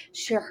like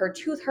her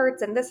tooth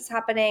hurts and this is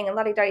happening and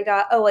la di da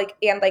da. Oh, like,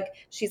 and like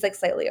she's like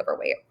slightly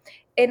overweight.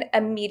 And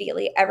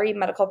immediately every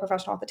medical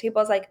professional at the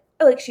table is like,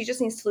 oh, like she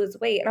just needs to lose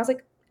weight. And I was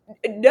like,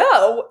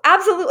 no,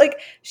 absolutely. Like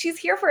she's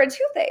here for a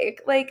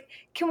toothache. Like,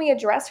 can we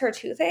address her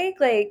toothache?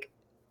 Like,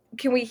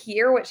 can we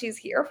hear what she's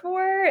here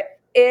for?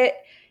 It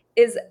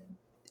is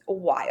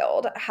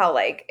wild how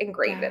like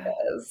ingrained it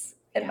yeah, is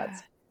in med yeah.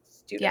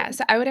 Yeah, students.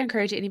 so I would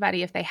encourage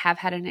anybody, if they have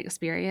had an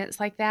experience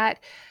like that,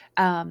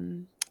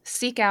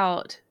 seek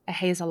out a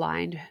HAES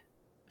aligned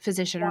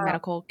physician or Yeah.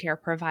 medical care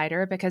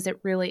provider, because it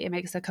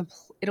makes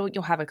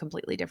you'll have a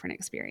completely different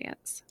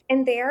experience.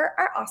 And there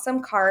are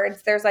awesome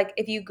cards. There's like,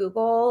 if you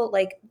Google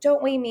like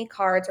don't weigh me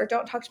cards or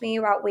don't talk to me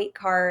about weight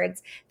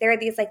cards, there are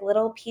these like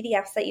little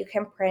PDFs that you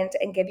can print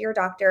and give your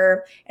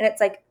doctor. And it's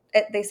like,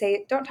 they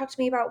say, don't talk to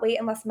me about weight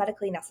unless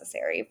medically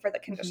necessary for the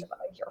Mhm, condition that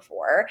I'm here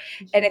for.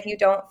 And mhm. if you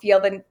don't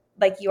feel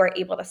like you are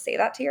able to say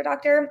that to your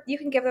doctor, you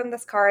can give them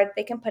this card.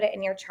 They can put it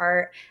in your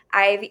chart.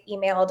 I've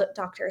emailed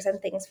doctors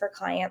and things for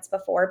clients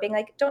before being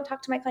like, don't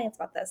talk to my clients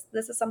about this.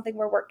 This is something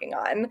we're working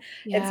on.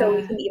 And so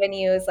we Yeah, can even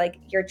use like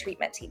your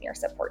treatment team, your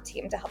support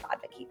team to help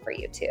advocate for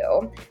you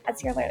too,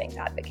 as you're learning to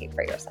advocate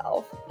for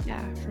yourself.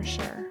 yeah, for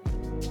sure.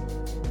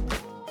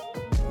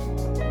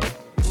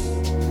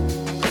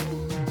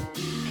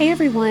 Hey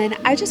everyone,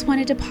 I just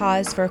wanted to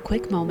pause for a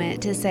quick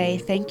moment to say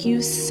thank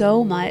you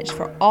so much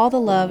for all the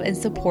love and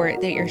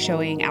support that you're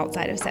showing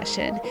outside of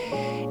session.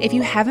 If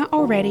you haven't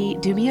already,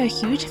 do me a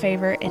huge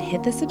favor and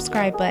hit the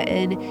subscribe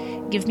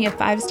button, give me a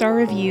 5-star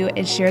review,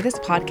 and share this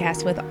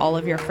podcast with all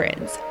of your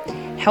friends.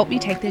 Help me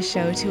take this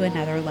show to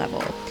another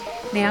level.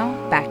 Now,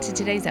 back to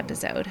today's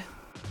episode.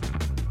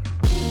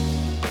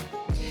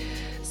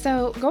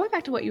 So, going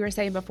back to what you were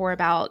saying before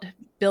about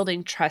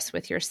building trust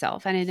with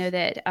yourself, and I know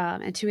that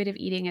intuitive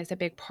eating is a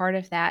big part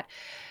of that,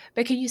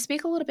 but can you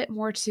speak a little bit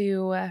more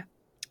to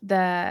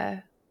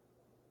the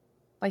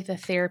the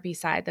therapy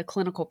side, the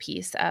clinical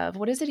piece of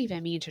what does it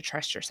even mean to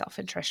trust yourself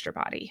and trust your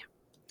body?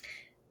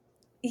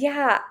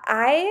 Yeah,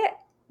 I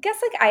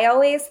guess like I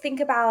always think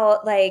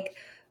about like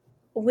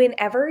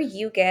whenever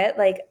you get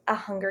like a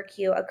hunger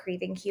cue, a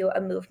craving cue,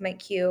 a movement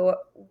cue,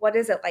 what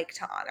is it like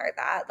to honor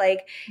that?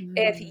 Like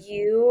if Mm,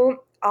 you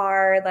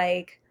are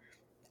like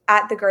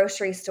at the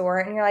grocery store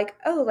and you're like,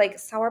 oh, like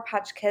Sour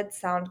Patch Kids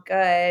sound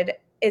good,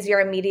 is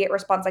your immediate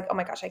response like, oh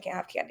my gosh, I can't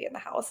have candy in the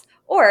house?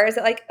 Or is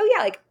it like, oh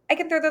yeah, like I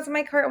can throw those in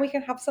my cart and we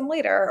can have some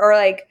later? Or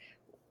like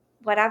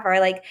whatever.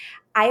 Like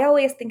I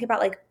always think about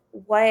like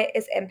what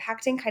is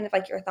impacting kind of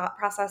like your thought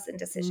process and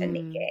decision mm,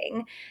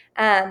 making.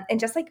 And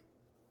just like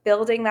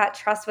building that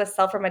trust with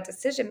self from a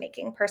decision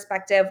making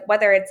perspective,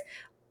 whether it's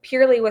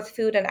purely with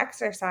food and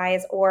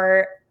exercise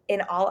or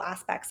in all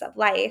aspects of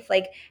life,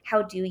 like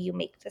how do you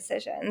make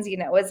decisions? You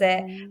know, is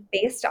it Mhm.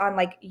 based on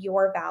like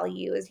your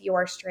values,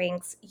 your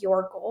strengths,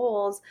 your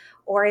goals,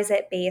 or is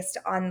it based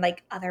on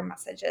like other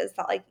messages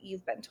that like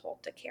you've been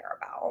told to care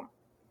about?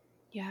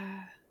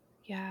 Yeah.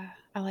 Yeah.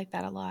 I like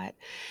that a lot.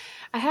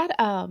 I've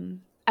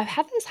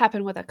had this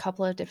happen with a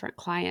couple of different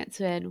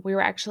clients, and we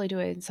were actually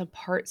doing some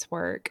parts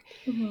work,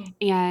 Mhm.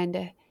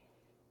 and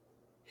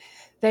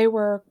they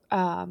were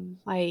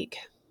like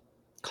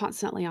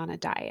constantly on a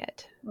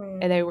diet.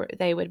 And Mm.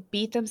 they would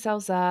beat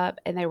themselves up,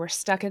 and they were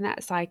stuck in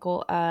that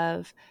cycle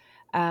of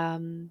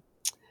um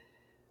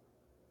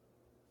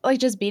like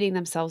just beating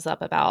themselves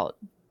up about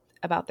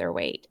their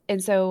weight.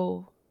 And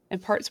so in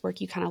parts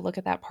work, you kind of look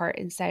at that part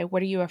and say,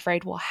 what are you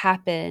afraid will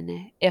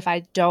happen if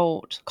I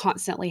don't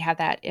constantly have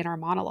that inner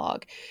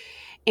monologue?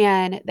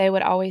 And they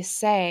would always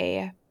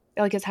say,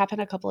 like it's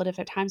happened a couple of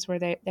different times where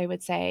they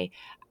would say,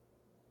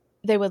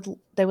 they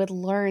would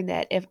learn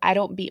that if I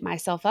don't beat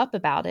myself up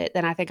about it,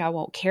 then I think I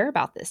won't care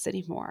about this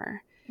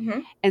anymore.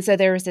 Mhm. And so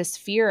there was this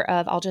fear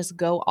of I'll just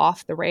go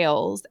off the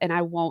rails and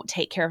I won't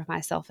take care of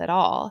myself at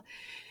all.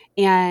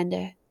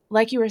 And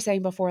like you were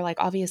saying before, like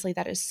obviously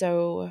that is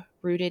so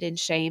rooted in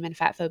shame and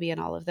fat phobia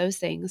and all of those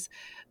things.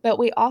 But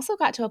we also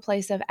got to a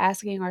place of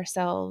asking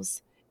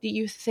ourselves, do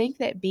you think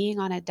that being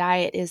on a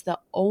diet is the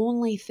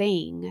only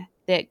thing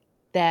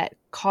that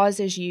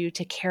causes you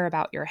to care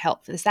about your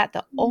health? Is that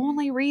the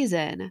only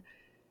reason?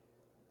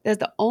 Is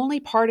the only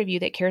part of you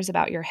that cares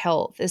about your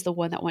health is the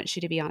one that wants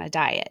you to be on a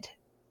diet?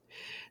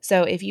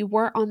 So if you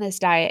weren't on this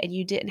diet and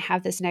you didn't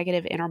have this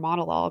negative inner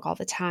monologue all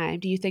the time,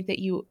 do you think that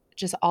you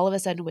just all of a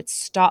sudden would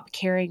stop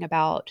caring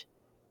about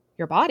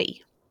your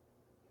body?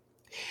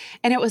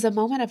 And it was a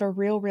moment of a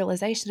real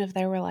realization of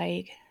they were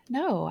like,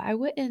 no, I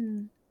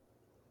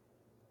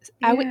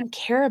Yeah. wouldn't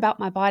care about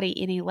my body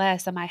any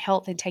less and my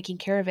health and taking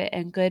care of it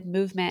and good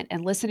movement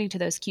and listening to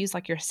those cues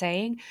like you're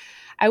saying.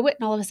 I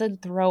wouldn't all of a sudden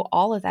throw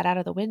all of that out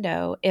of the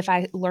window if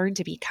I learned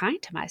to be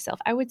kind to myself.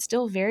 I would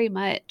still very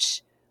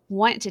much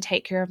want to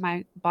take care of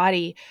my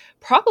body,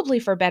 probably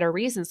for better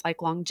reasons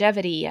like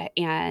longevity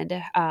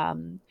and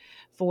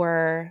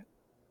for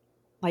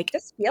like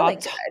Just feeling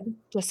aut- good.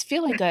 just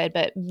feeling good,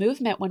 but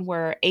movement when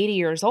we're 80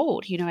 years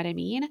old, you know what I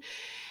mean?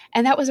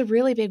 And that was a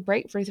really big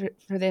breakthrough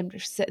for them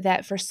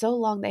that for so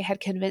long they had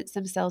convinced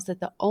themselves that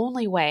the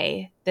only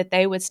way that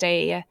they would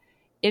stay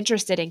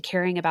interested in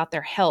caring about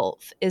their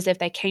health is if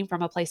they came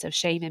from a place of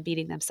shame and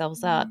beating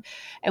themselves up. Mhm.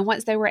 And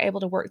once they were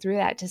able to work through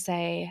that to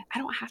say, I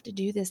don't have to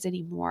do this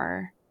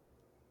anymore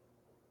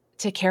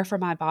to care for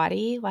my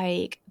body,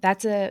 like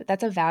that's a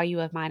value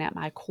of mine at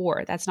my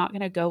core. That's not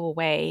going to go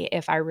away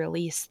if I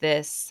release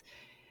this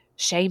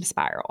shame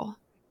spiral.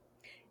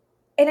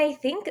 And I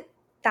think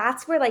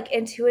that's where like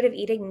intuitive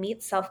eating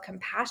meets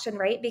self-compassion,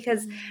 right?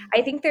 Because Mm,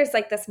 I think there's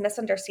like this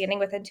misunderstanding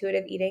with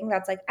intuitive eating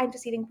that's like, I'm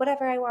just eating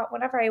whatever I want,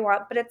 whenever I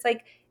want. But it's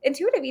like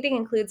intuitive eating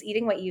includes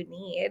eating what you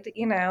need,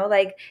 you know,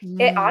 like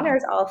it mm,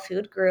 honors all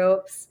food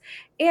groups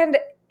and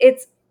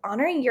it's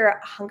honoring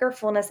your hunger,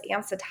 fullness,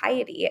 and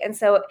satiety. And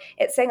so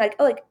it's saying like,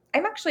 oh, like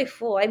I'm actually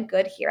full. I'm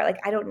good here. Like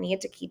I don't need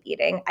to keep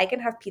eating. I can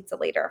have pizza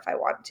later if I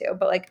want to,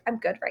 but like I'm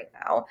good right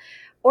now.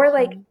 Or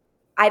like mhm.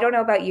 I don't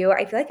know about you.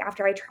 I feel like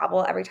after I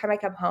travel, every time I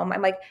come home,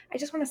 I'm like, I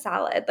just want a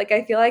salad. Like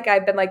I feel like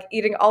I've been like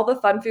eating all the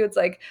fun foods,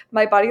 like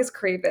my body's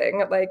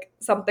craving like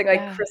something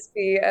like Yeah.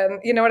 crispy and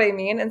you know what I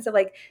mean? And so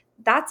like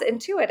that's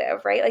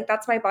intuitive, right? Like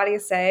that's my body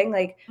saying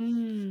like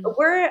Mm.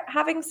 we're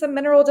having some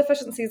mineral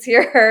deficiencies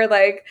here.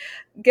 Like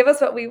give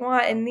us what we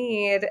want and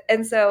need.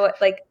 And so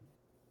like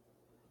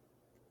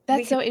we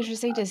That's can so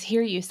interesting to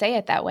hear you say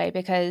it that way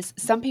because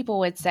some people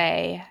would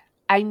say,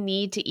 I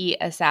need to eat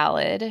a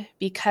salad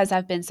because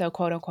I've been so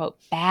quote unquote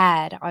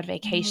bad on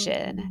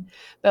vacation. Mhm.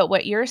 But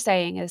what you're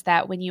saying is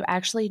that when you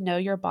actually know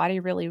your body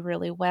really,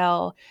 really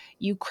well,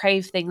 you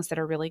crave things that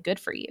are really good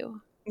for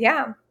you,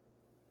 Yeah.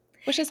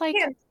 which is like,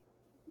 And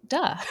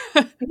duh.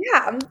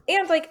 yeah,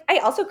 and, like, I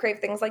also crave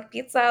things like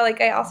pizza,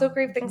 like, I also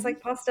crave things Mhm.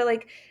 like pasta,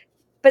 like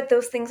but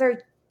those things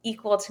are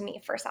equal to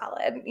me for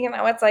salad, you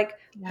know? It's like,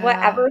 Yeah.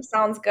 whatever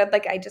sounds good,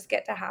 like, I just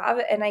get to have,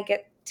 and I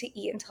get to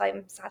eat until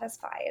I'm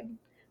satisfied,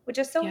 which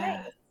is so Yeah.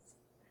 nice.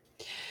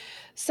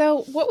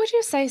 So, what would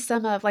you say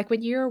some of like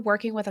when you're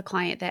working with a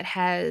client that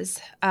has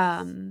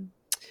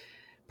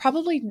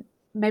probably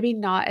maybe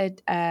not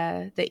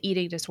the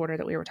eating disorder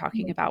that we were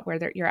talking Mhm. about,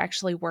 where you're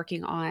actually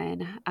working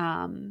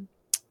on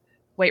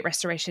weight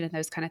restoration and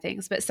those kind of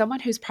things, but someone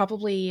who's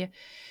probably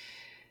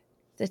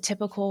the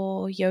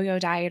typical yo-yo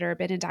dieter,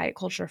 been in diet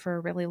culture for a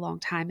really long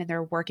time, and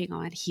they're working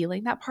on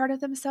healing that part of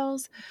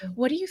themselves.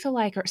 What do you feel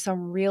like are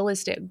some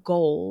realistic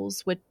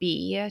goals would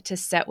be to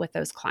set with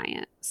those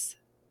clients?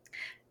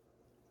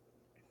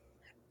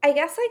 I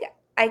guess, like,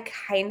 I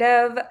kind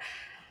of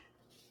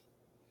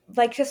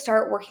like to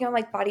start working on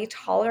like body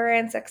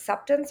tolerance,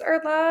 acceptance,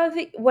 or love,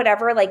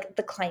 whatever like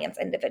the client's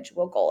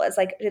individual goal is.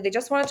 Like, do they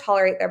just want to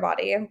tolerate their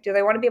body? Do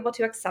they want to be able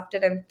to accept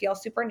it and feel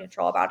super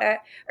neutral about it?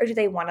 Or do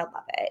they want to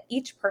love it?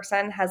 Each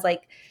person has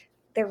like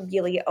their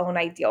really own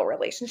ideal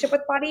relationship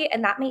with body.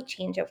 And that might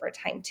change over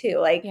time too.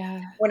 Like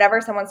Yeah.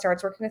 whenever someone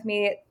starts working with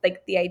me,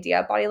 like the idea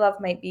of body love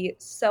might be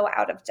so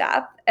out of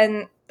depth,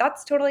 and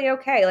that's totally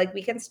okay. Like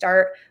we can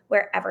start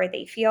wherever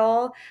they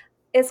feel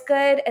is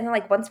good. And then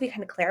like once we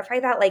kind of clarify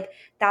that, like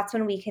that's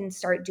when we can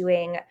start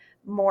doing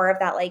more of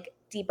that like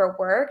deeper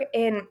work.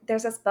 And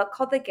there's this book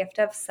called The Gift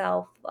of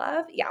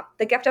Self-Love. Yeah,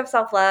 The Gift of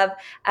Self-Love.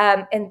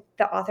 And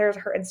the author,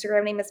 her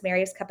Instagram name is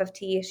Mary's Cup of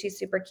Tea. She's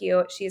super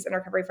cute. She's in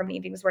recovery from an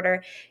eating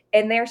disorder.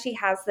 And there she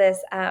has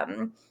this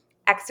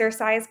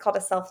exercise called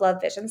a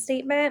self-love vision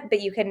statement,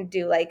 but you can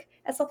do like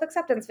a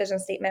self-acceptance vision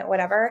statement,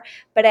 whatever.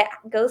 But it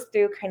goes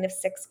through kind of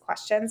 6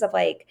 questions of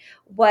like,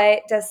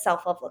 what does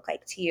self-love look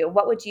like to you?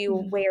 What would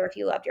you wear if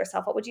you loved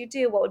yourself? What would you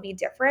do? What would be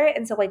different?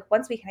 And so like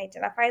once we can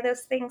identify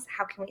those things,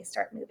 how can we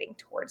start moving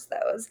towards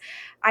those?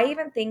 I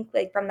even think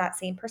like from that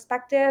same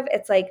perspective,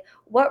 it's like,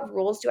 what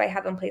rules do I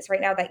have in place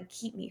right now that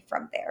keep me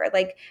from there?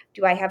 Like,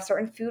 do I have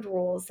certain food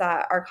rules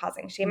that are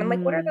causing shame? And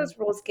like, what are those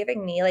rules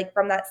giving me? Like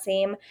from that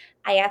same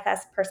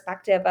IFS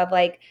perspective of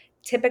like,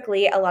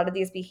 typically a lot of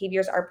these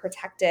behaviors are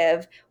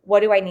protective.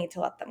 What do I need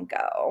to let them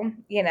go?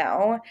 You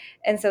know?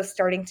 And so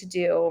starting to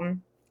do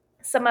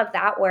some of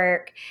that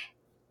work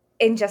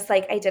and just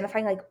like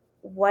identifying like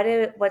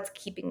what's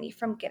keeping me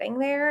from getting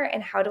there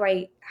and how do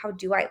I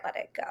let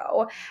it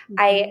go.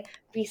 I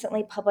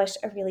recently published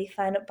a really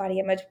fun body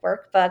image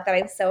workbook that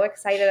I'm so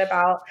excited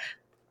about.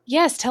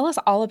 Yes, tell us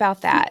all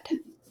about that.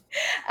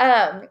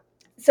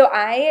 So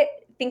I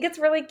think it's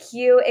really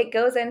cute. It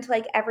goes into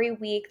like every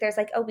week, there's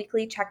like a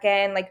weekly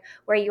check-in, like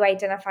where you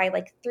identify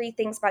like 3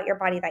 things about your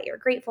body that you're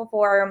grateful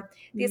for.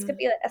 These could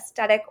be like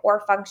aesthetic or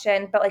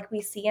function, but like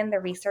we see in the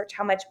research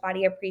how much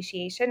body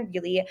appreciation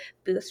really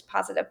boosts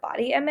positive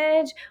body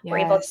image. We're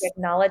able to Yes.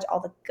 acknowledge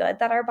all the good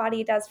that our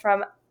body does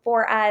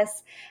for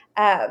us.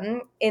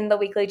 In the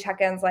weekly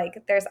check-ins,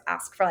 like there's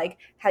ask for like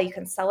how you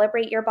can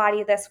celebrate your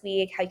body this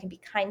week, how you can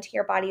be kind to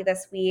your body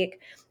this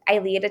week. I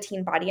lead a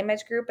teen body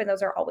image group, and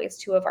those are always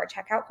 2 of our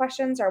checkout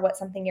questions are what's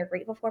something you're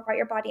grateful for about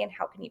your body and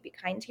how can you be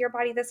kind to your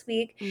body this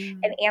week?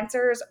 And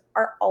answers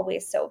are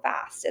always so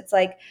vast. It's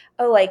like,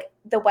 oh, like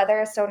the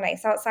weather is so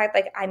nice outside.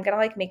 Like I'm going to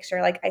like make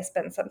sure like I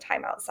spend some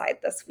time outside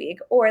this week,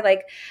 or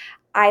like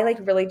I like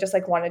really just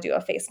like want to do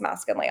a face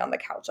mask and lay on the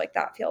couch. Like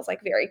that feels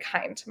like very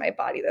kind to my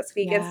body this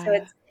week. And so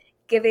Yeah. it's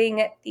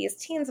giving these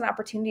teens an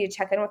opportunity to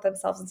check in with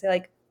themselves and say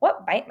like,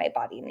 what might my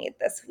body need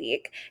this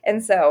week?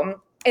 And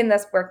so in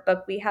this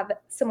workbook, we have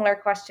similar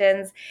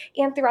questions.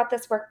 And throughout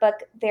this workbook,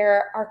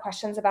 there are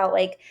questions about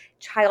like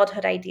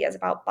childhood ideas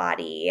about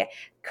body,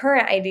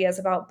 current ideas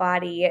about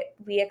body.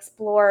 We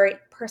explore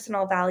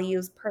personal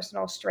values,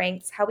 personal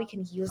strengths, how we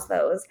can use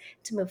those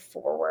to move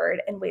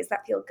forward in ways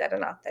that feel good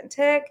and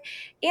authentic.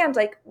 And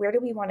like, where do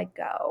we want to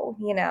go?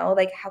 You know,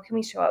 like how can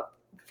we show up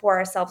for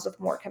ourselves with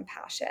more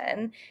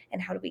compassion, and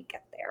how do we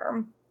get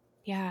there?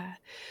 Yeah.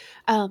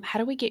 How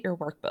do we get your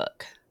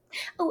workbook?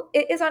 Oh,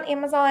 it is on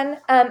Amazon.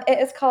 It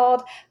is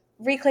called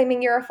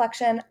Reclaiming Your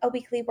Reflection, a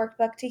weekly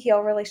workbook to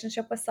heal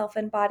relationship with self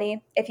and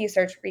body. If you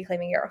search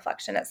Reclaiming Your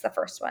Reflection, it's the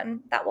first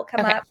one that will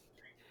come Okay. up.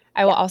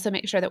 I will Yeah. also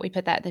make sure that we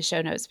put that in the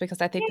show notes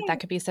because I think that Yay. that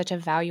could be such a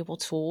valuable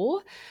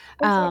tool.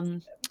 I'm so excited.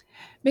 Um,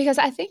 because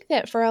I think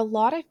that for a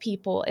lot of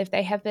people, if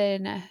they have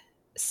been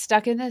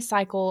stuck in this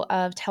cycle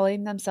of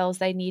telling themselves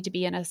they need to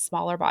be in a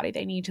smaller body,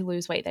 they need to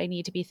lose weight, they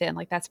need to be thin,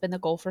 like that's been the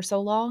goal for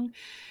so long,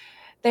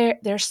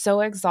 they're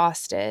so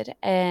exhausted.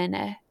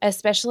 And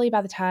especially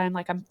by the time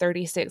like I'm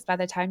 36, by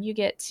the time you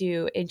get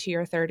to into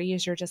your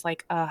 30s, you're just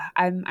like,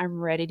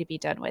 I'm ready to be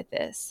done with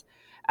this.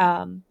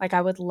 Like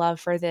I would love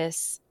for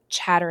this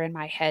chatter in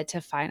my head to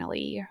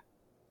finally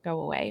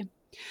go away.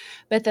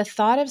 But the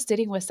thought of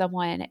sitting with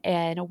someone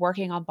and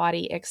working on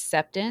body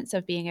acceptance,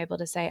 of being able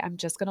to say, I'm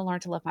just going to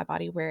learn to love my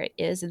body where it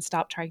is and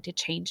stop trying to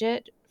change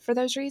it for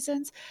those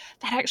reasons,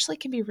 that actually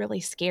can be really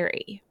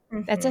scary.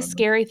 That's a Mm-hmm.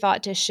 scary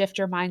thought, to shift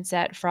your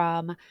mindset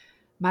from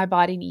my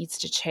body needs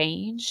to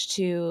change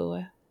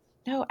to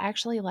no,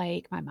 actually,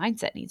 like my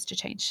mindset needs to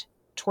change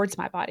towards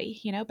my body,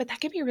 but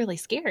that can be really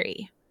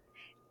scary.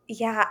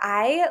 Yeah,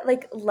 I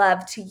like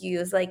love to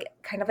use like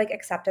kind of like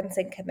acceptance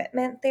and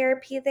commitment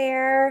therapy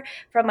there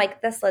from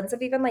like this lens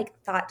of even like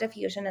thought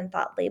diffusion and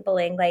thought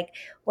labeling. Like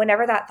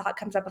whenever that thought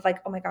comes up of like,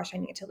 oh my gosh, I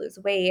need to lose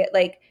weight,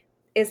 like,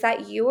 is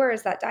that you or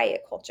is that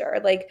diet culture?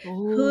 Like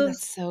Oh, who's,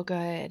 that's so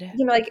good.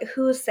 like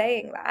who's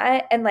saying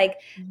that? And like,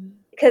 Mhm.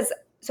 because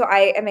so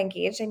I am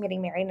engaged, I'm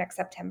getting married next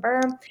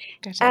September. Um,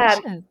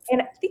 Congratulations.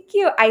 and thank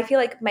you. I feel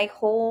like my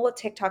whole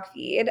TikTok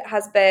feed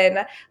has been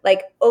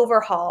like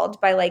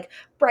overhauled by like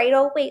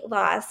bridal weight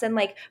loss and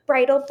like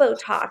bridal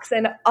Botox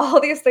and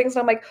all these things.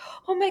 And I'm like,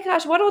 oh my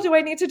gosh, what all do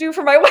I need to do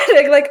for my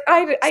wedding? Like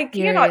I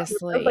cannot do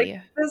this. Like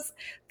Seriously. this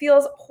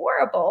feels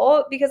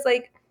horrible because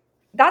like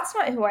that's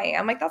not who I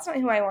am. Like that's not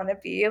who I want to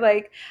be.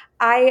 Like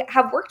I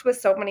have worked with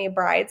so many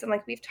brides and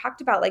like we've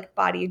talked about like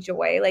body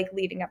joy, like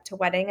leading up to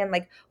wedding and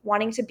like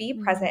wanting to be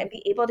present Mhm. and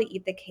be able to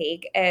eat the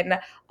cake and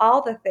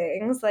all the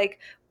things. Like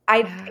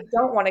I Yeah.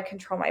 don't want to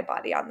control my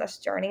body on this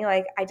journey.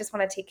 Like, I just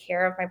want to take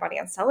care of my body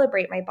and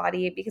celebrate my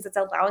body because it's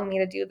allowing me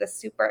to do this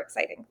super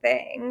exciting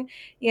thing,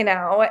 you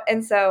know?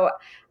 And so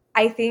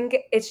I think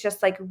it's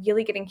just like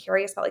really getting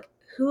curious about like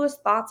whose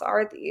thoughts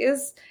are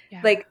these?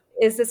 Yeah. Like,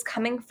 is this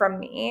coming from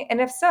me?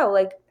 And if so,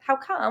 like, how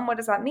come? What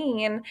does that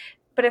mean?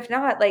 But if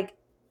not, like,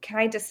 can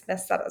I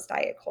dismiss that as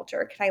diet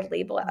culture? Can I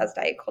label it Mm. as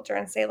diet culture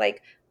and say,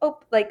 like, oh,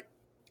 like,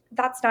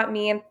 that's not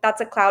me.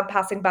 That's a cloud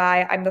passing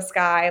by. I'm the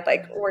sky.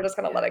 Like, we're just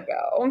going to let Yeah. it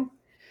go.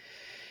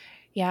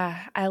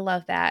 Yeah, I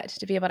love that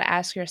to be able to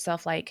ask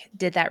yourself, like,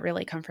 did that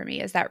really come from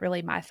me? Is that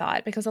really my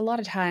thought? Because a lot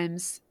of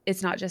times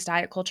it's not just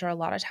diet culture. A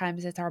lot of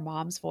times it's our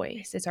mom's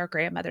voice, it's our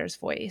grandmother's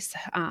voice.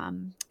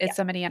 Yeah. It's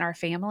somebody in our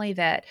family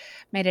that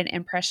made an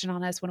impression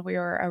on us when we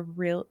were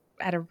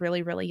at a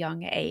really, really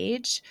young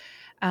age.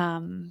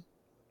 Um,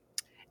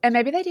 and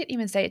maybe they didn't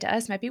even say it to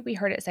us. Maybe we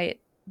heard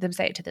them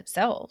say it to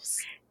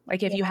themselves.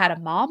 Like if Yeah. you had a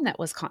mom that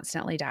was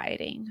constantly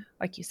dieting,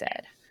 like you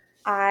said.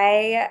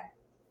 I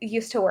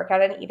used to work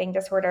at an eating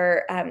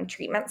disorder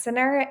treatment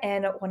center.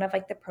 And one of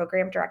like the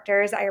program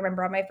directors, I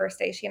remember on my first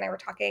day, she and I were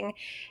talking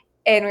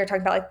and we were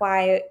talking about like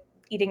why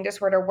eating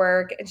disorder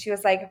work. And she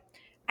was like,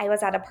 I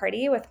was at a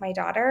party with my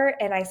daughter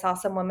and I saw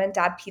some woman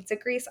dab pizza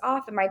grease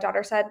off. And my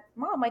daughter said,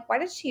 Mom, like, why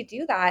did she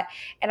do that?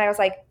 And I was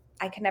like,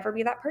 I can never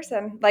be that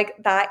person. Like,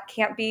 that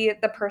can't be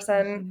the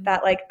person Hmm.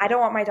 that, like, I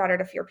don't want my daughter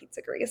to fear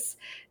pizza grease.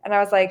 And I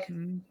was like,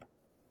 Hmm.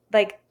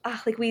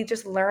 like we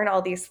just learn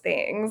all these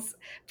things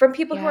from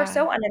people who are Yeah.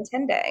 so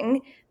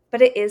unintending,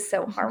 but it is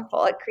so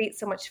harmful. It creates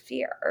so much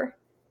fear.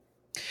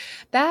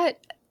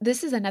 That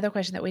this is another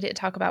question that we didn't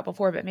talk about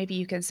before, but maybe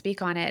you can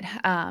speak on it.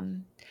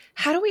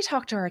 How do we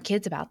talk to our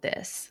kids about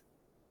this?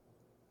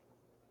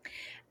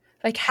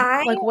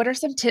 I Like, what are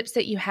some tips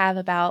that you have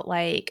about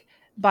like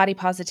body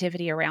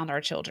positivity around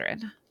our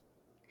children?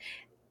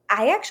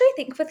 I actually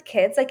think with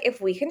kids, like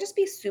if we can just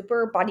be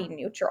super body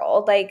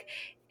neutral, like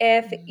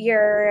if Mm.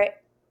 your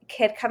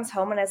kid comes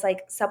home and is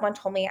like, someone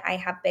told me I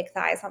have big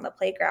thighs on the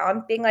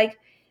playground, being like,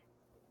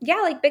 yeah,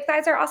 like big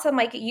thighs are awesome.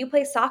 Like you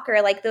play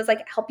soccer, like those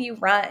like help you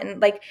run.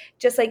 Like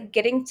just like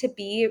getting to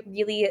be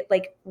really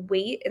like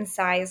weight and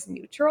size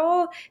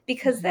neutral.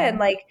 Because then Mhm.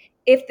 like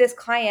if this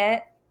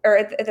client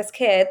or this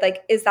kid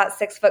like is that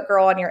 6 foot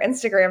girl on your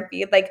Instagram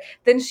feed, like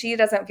then she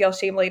doesn't feel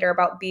shame later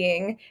about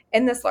being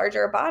in this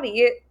larger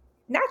body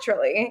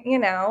naturally, you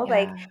know?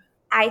 Like Yeah.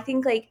 I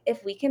think like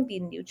if we can be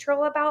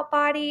neutral about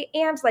body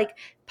and like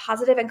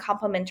positive and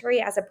complimentary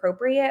as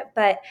appropriate,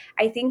 but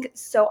I think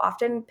so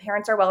often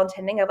parents are well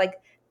intending of like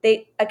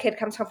a kid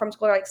comes home from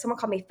school, they're like, someone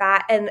called me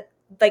fat, and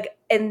like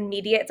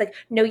immediate, it's like,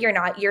 no, you're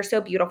not. You're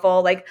so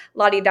beautiful, like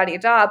la di da di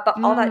da. But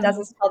all that does Mm,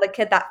 is tell the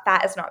kid that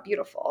fat is not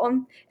beautiful,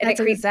 and it that's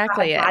creates fat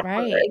a exactly it, bad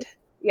right? word.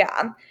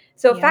 Yeah.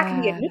 So fat can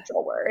be a Yeah.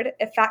 neutral word.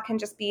 If fat can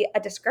just be a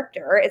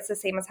descriptor, it's the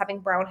same as having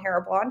brown hair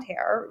or blonde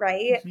hair,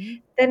 right?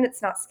 Mhm. Then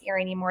it's not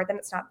scary anymore. Then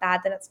it's not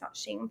bad. Then it's not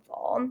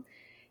shameful.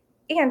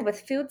 And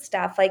with food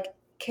stuff, like,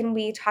 can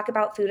we talk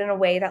about food in a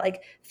way that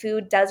like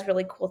food does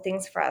really cool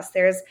things for us?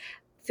 There's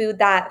food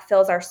that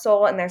fills our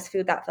soul and there's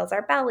food that fills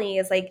our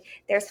bellies. Like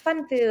there's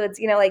fun foods,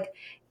 you know, like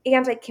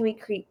and like can we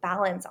create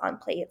balance on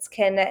plates?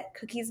 Can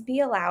cookies be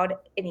allowed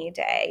any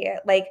day?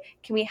 Like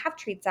can we have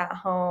treats at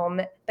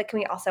home, but can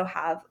we also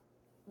have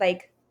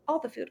like all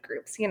the food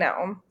groups, you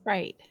know?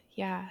 Right.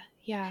 Yeah.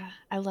 Yeah.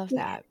 I love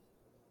that.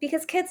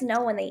 Because kids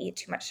know when they eat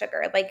too much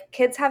sugar. Like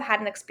kids have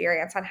had an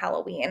experience on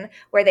Halloween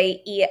where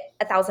they eat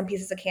 1,000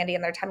 pieces of candy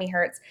and their tummy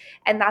hurts.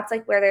 And that's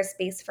like where there's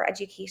space for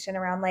education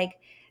around like,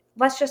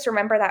 let's just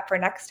remember that for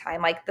next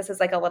time. Like this is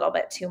like a little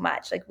bit too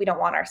much. Like we don't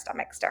want our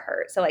stomachs to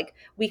hurt. So like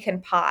we can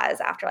pause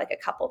after like a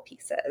couple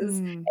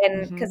pieces. Mm,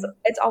 And because mhm.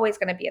 it's always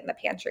going to be in the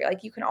pantry.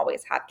 Like you can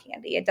always have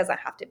candy. It doesn't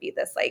have to be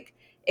this like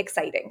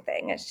exciting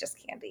thing. It's just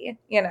candy,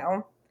 you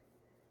know?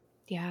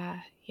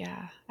 Yeah.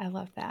 Yeah. I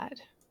love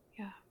that.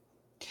 Yeah.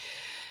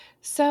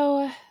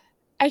 So,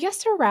 I guess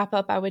to wrap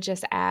up, I would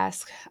just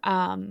ask,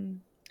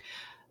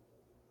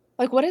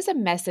 like, what is a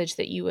message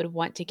that you would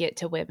want to get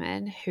to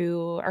women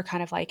who are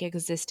kind of like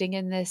existing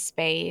in this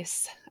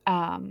space?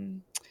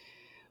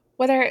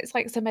 Whether it's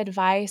like some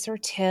advice or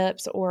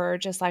tips, or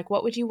just like,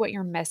 what would you want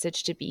your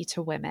message to be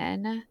to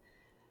women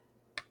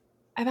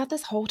about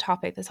this whole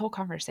topic, this whole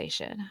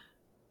conversation?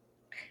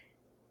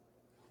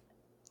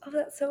 Oh,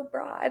 that's so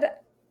broad.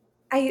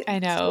 I I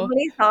so know.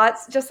 many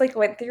thoughts just like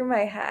went through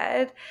my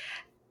head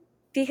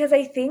because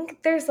I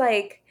think there's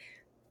like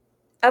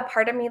a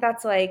part of me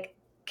that's like,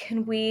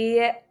 can we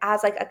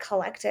as like a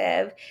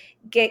collective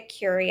get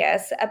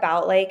curious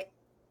about like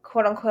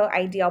quote unquote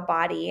ideal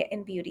body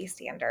and beauty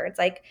standards?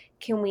 Like,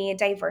 can we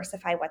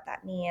diversify what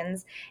that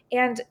means?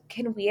 And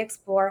can we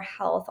explore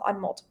health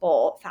on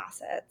multiple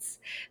facets?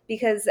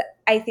 Because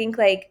I think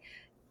like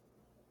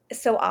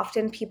so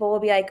often people will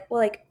be like, well,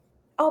 like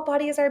all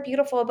bodies are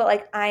beautiful, but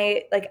like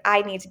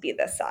I need to be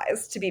this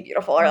size to be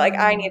beautiful, or like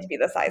I need to Mm, be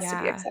this size to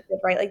be yeah. accepted,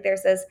 right? Like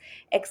there's this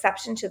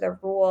exception to the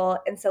rule.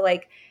 And so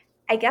like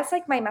I guess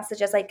like my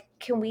message is like,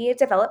 can we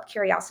develop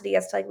curiosity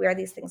as to like where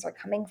these things are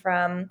coming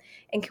from?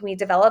 And can we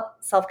develop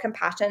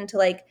self-compassion to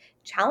like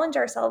challenge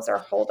ourselves or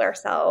hold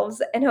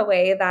ourselves in a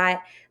way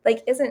that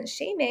like isn't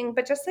shaming,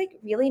 but just like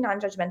really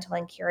non-judgmental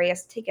and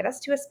curious to get us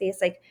to a space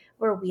like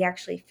where we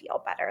actually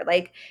feel better.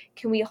 Like,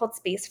 can we hold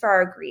space for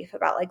our grief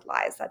about like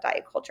lies that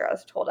diet culture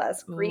has told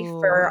us, grief Ooh.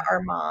 for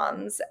our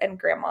moms and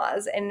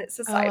grandmas and Oh, I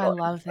societal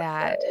love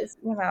that. influences,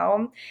 you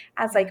know,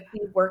 as Yeah. like we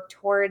work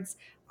towards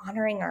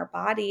honoring our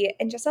body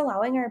and just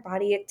allowing our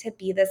body to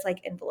be this like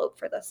envelope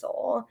for the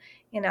soul,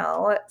 you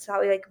know, so that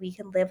way like we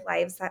can live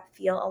lives that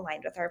feel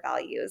aligned with our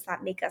values,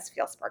 that make us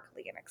feel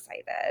sparkly and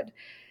excited.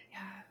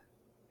 Yeah.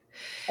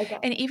 I guess.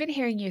 And even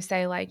hearing you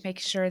say, like, make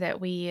sure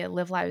that we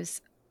live lives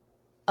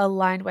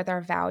aligned with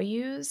our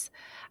values,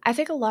 I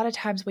think a lot of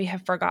times we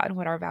have forgotten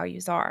what our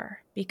values are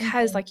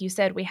because, Mhm. like you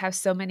said, we have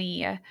so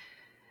many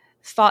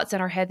thoughts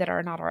in our head that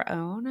are not our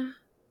own that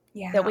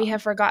Yeah. we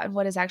have forgotten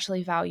what is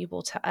actually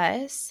valuable to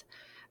us.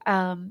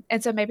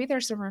 And so maybe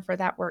there's some room for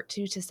that work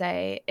too to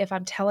say, if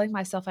I'm telling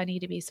myself I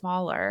need to be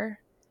smaller,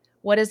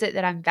 what is it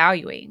that I'm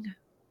valuing?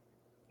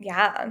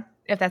 Yeah.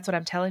 If that's what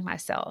I'm telling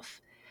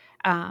myself.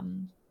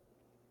 Um,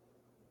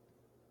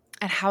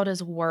 and how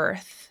does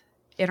worth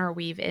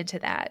interweave into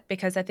that?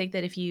 Because I think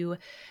that if you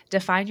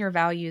define your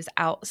values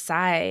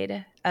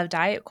outside of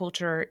diet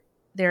culture,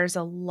 there's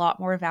a lot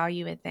more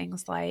value in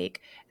things like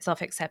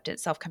self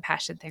acceptance, self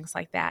compassion, things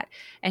like that.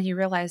 And you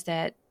realize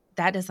that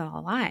that doesn't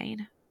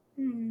align,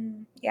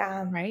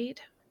 Yeah.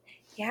 right?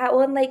 Yeah.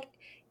 Well, and like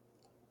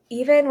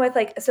even with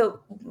like,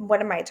 so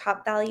one of my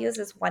top values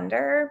is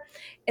wonder.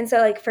 And so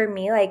like for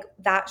me, like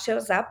that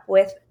shows up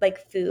with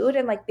like food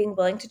and like being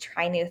willing to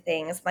try new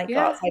things, like go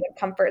Yeah. outside of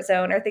comfort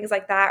zone or things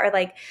like that. Or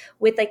like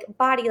with like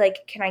body,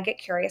 like can I get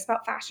curious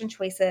about fashion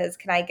choices?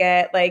 Can I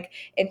get like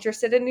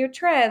interested in new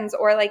trends?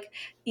 Or like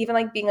even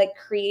like being like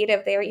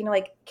creative there, you know,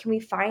 like can we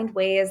find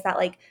ways that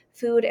like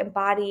food and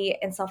body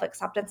and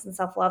self-acceptance and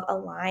self-love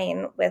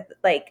align with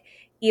like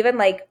even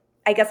like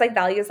I guess like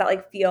values that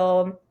like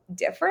feel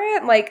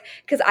different, like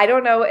because I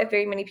don't know if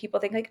very many people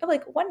think like, oh,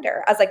 like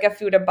wonder as like a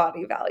food and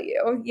body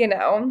value, you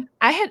know.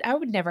 I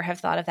would never have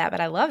thought of that,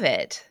 but I love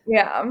it.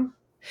 Yeah.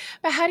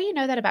 But how do you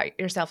know that about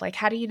yourself? Like,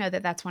 how do you know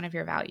that that's one of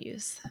your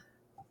values?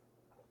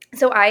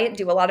 So I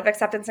do a lot of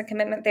acceptance and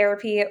commitment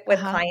therapy with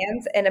Uh-huh.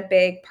 clients, and a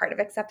big part of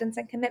acceptance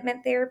and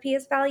commitment therapy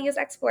is values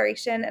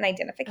exploration and Okay.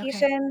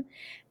 identification.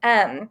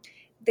 um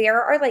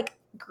there are like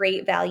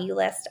great value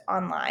list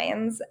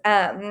online,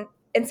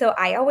 and so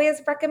I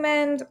always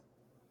recommend,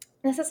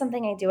 this is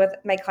something I do with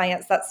my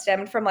clients that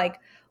stemmed from like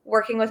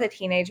working with a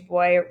teenage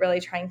boy, really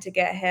trying to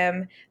get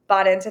him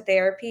bought into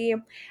therapy.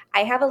 I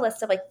have a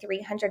list of like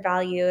 300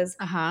 values.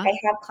 Uh-huh. I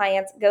have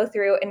clients go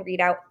through and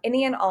read out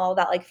any and all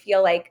that like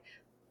feel like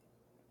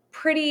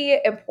pretty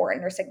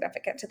important or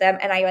significant to them.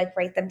 And I like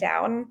write them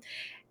down,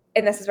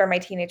 and this is where my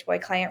teenage boy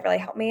client really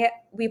helped me.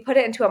 We put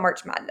it into a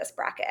March Madness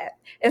bracket.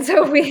 And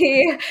so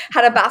we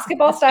had a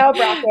basketball style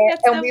bracket,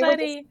 That's and so we were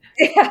just funny.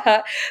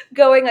 yeah,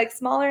 going like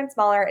smaller and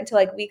smaller until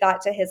like we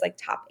got to his like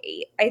top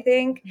 8, I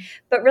think.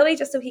 But really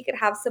just so he could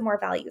have some more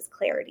values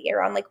clarity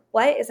around like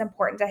what is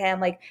important to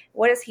him, like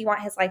what does he want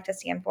his life to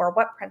stand for,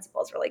 what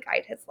principles really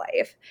guide his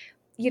life.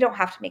 You don't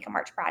have to make a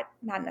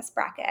Madness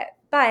bracket,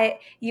 but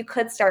you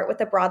could start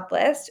with a broad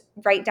list,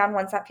 write down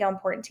ones that feel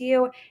important to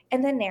you,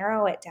 and then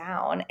narrow it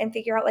down and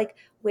figure out like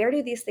where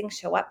do these things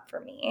show up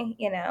for me,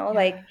 you know, Yeah.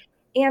 like,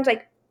 and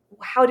like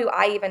how do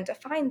I even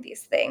define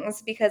these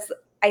things, because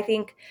I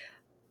think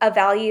a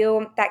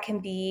value that can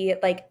be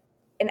like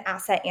an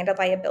asset and a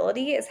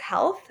liability is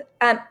health.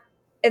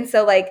 And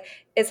so like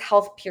is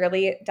health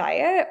purely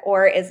diet,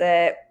 or is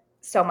it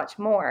so much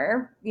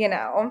more, you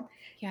know,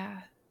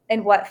 Yeah.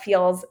 and what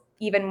feels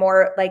even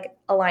more like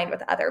aligned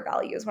with other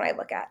values when I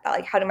look at that,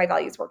 like how do my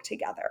values work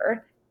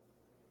together.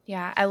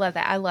 Yeah, I love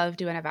that. I love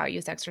doing a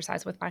values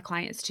exercise with my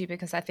clients too,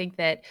 because I think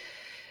that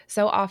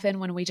so often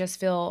when we just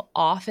feel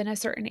off in a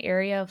certain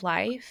area of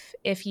life,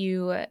 if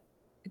you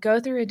go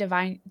through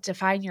and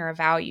define your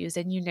values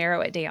and you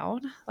narrow it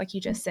down, like you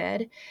just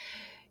said,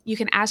 you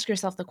can ask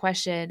yourself the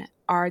question,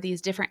 are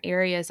these different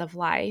areas of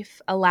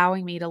life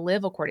allowing me to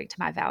live according to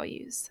my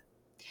values?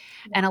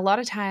 And Yeah. a lot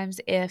of times,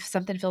 if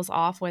something feels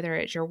off, whether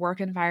it's your work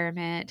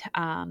environment,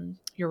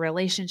 your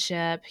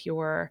relationship,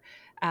 your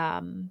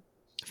um,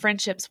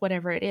 friendships,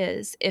 whatever it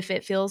is, if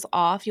it feels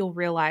off, you'll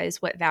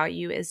realize what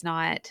value is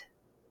not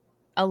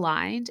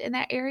aligned in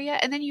that area.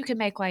 And then you can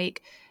make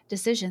like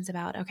decisions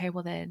about, okay,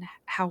 well, then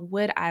how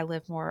would I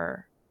live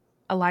more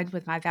aligned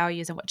with my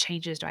values and what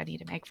changes do I need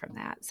to make from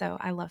that? So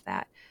I love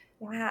that.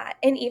 Yeah.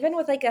 And even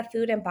with like a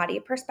food and body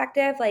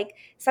perspective, like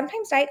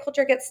sometimes diet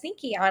culture gets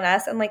sneaky on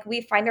us, and like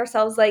we find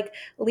ourselves like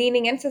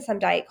leaning into some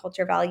diet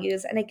culture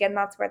values. And again,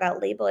 that's where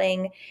that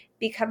labeling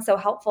becomes so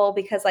helpful,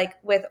 because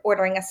like with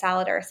ordering a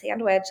salad or a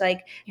sandwich,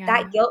 like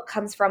that Yeah. guilt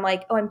comes from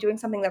like, oh, I'm doing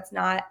something that's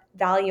not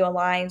value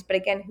aligned. But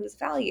again, whose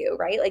value,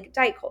 right? Like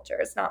diet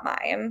culture is not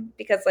mine,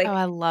 because Oh, like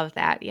I love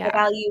that. I Yeah.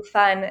 value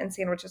fun and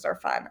sandwiches are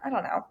fun. I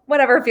don't know.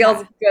 Whatever feels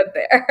Yeah. good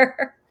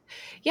there.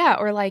 Yeah,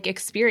 or like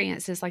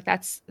experiences, like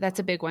that's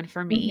a big one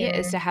for me,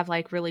 is Mm-hmm. to have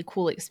like really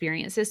cool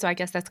experiences. So I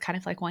guess that's kind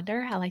of like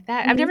wonder. I like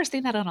that. I've Mm-hmm. never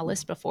seen that on a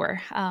list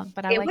before,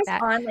 but I It like was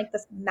that. on like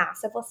this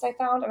massive list I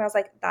found, and I was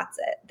like, that's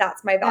it.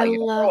 That's my I value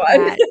love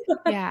number that. one.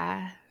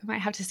 Yeah, I might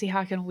have to see how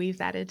I can weave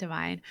that into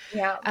mine.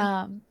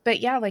 Yeah. But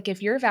yeah, like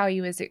if your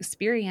value is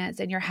experience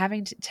and you're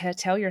having to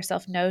tell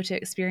yourself no to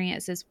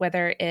experiences,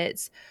 whether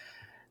it's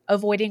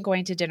avoiding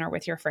going to dinner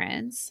with your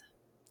friends,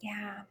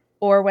 Yeah.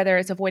 or whether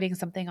it's avoiding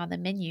something on the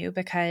menu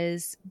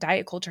because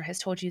diet culture has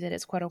told you that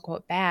it's quote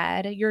unquote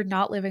bad, you're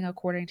not living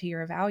according to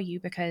your value,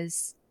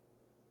 because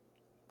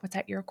what's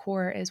at your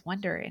core is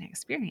wonder and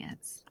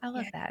experience. I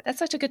love Yeah. that. That's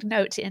such a good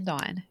note to end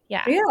on.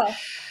 Yeah.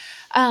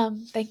 Yeah.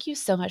 Thank you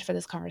so much for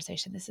this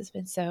conversation. This has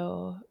been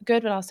so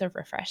good, but also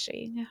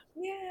refreshing.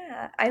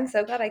 Yeah. I'm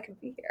so glad I could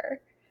be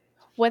here.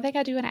 One thing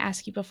I do want to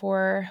ask you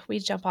before we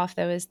jump off,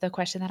 though, is the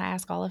question that I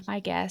ask all of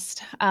my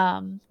guests,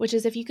 which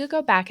is if you could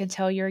go back and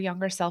tell your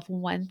younger self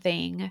one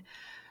thing,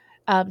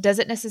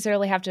 doesn't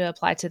necessarily have to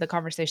apply to the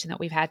conversation that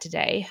we've had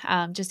today.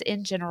 Just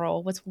in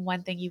general, what's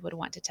one thing you would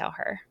want to tell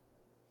her?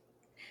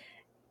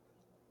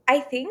 I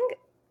think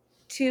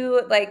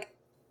to like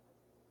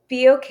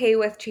be okay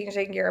with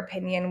changing your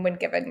opinion when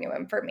given new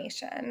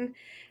information.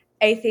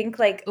 I think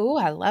like Oh,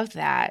 I love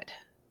that.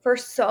 for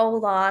so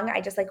long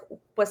I just like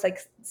was like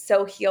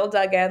so heel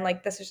dug in,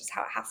 like this is just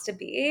how it has to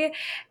be.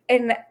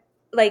 And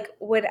like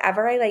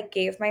whenever I like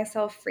gave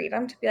myself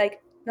freedom to be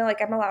like, no,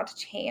 like I'm allowed to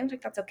change,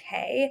 like that's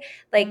okay.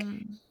 Like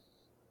Mm,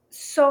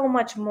 so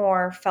much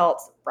more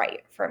felt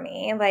right for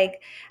me.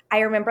 Like I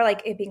remember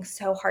like it being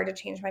so hard to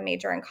change my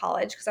major in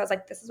college because I was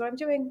like, this is what I'm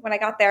doing when I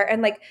got there.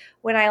 And like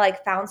when I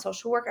like found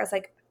social work, I was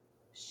like,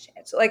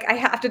 shit, like I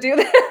have to do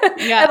that.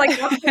 yeah. And like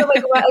that's kind of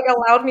like what like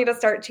allowed me to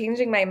start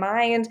changing my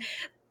mind.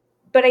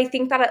 But I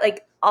think that it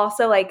like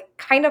also like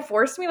kind of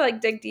forced me to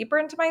like dig deeper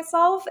into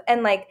myself.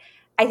 And like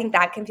I think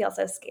that can feel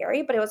so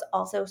scary, but it was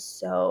also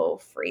so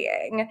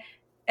freeing.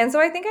 And so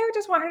I think I would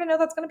just want her to know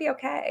that's going to be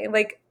okay.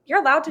 Like you're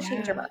allowed to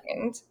change your Yeah.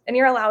 mind and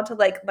you're allowed to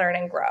like learn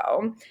and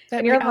grow. But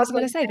And you're I allowed was to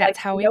going like to say, say like that's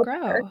how we no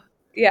better. grow.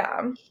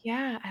 Yeah.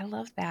 Yeah, I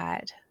love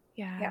that.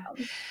 Yeah.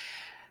 Yeah.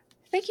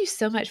 Thank you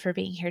so much for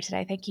being here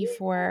today. Thank you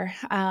for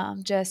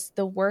just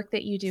the work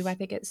that you do. I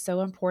think it's so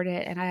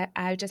important. And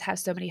I just have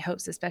so many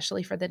hopes,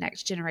 especially for the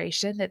next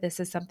generation, that this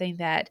is something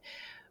that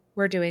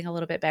we're doing a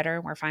little bit better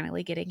and we're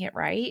finally getting it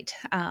right.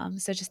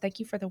 So just thank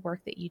you for the work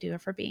that you do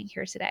and for being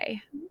here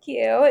today. Thank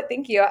you.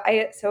 Thank you.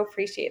 I so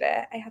appreciate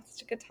it. I had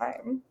such a good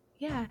time.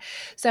 Yeah.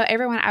 So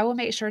everyone, I will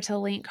make sure to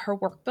link her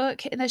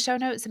workbook in the show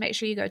notes, and make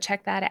sure you go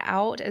check that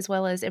out, as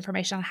well as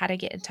information on how to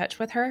get in touch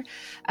with her.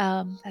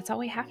 That's all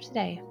we have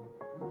today.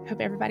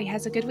 Hope everybody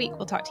has a good week.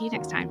 We'll talk to you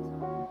next time.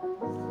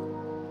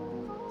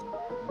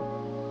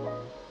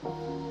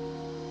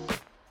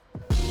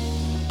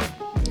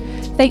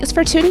 Thanks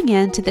for tuning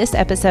in to this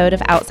episode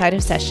of Outside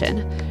of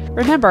Session.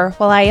 Remember,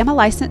 while I am a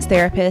licensed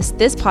therapist,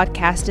 this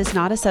podcast is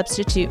not a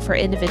substitute for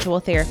individual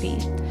therapy.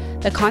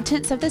 The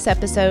contents of this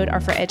episode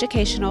are for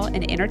educational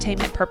and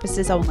entertainment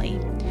purposes only.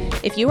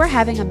 If you are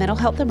having a mental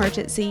health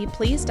emergency,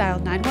 please dial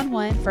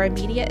 911 for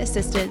immediate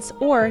assistance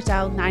or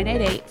dial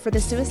 988 for the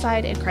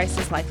Suicide and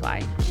Crisis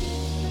Lifeline.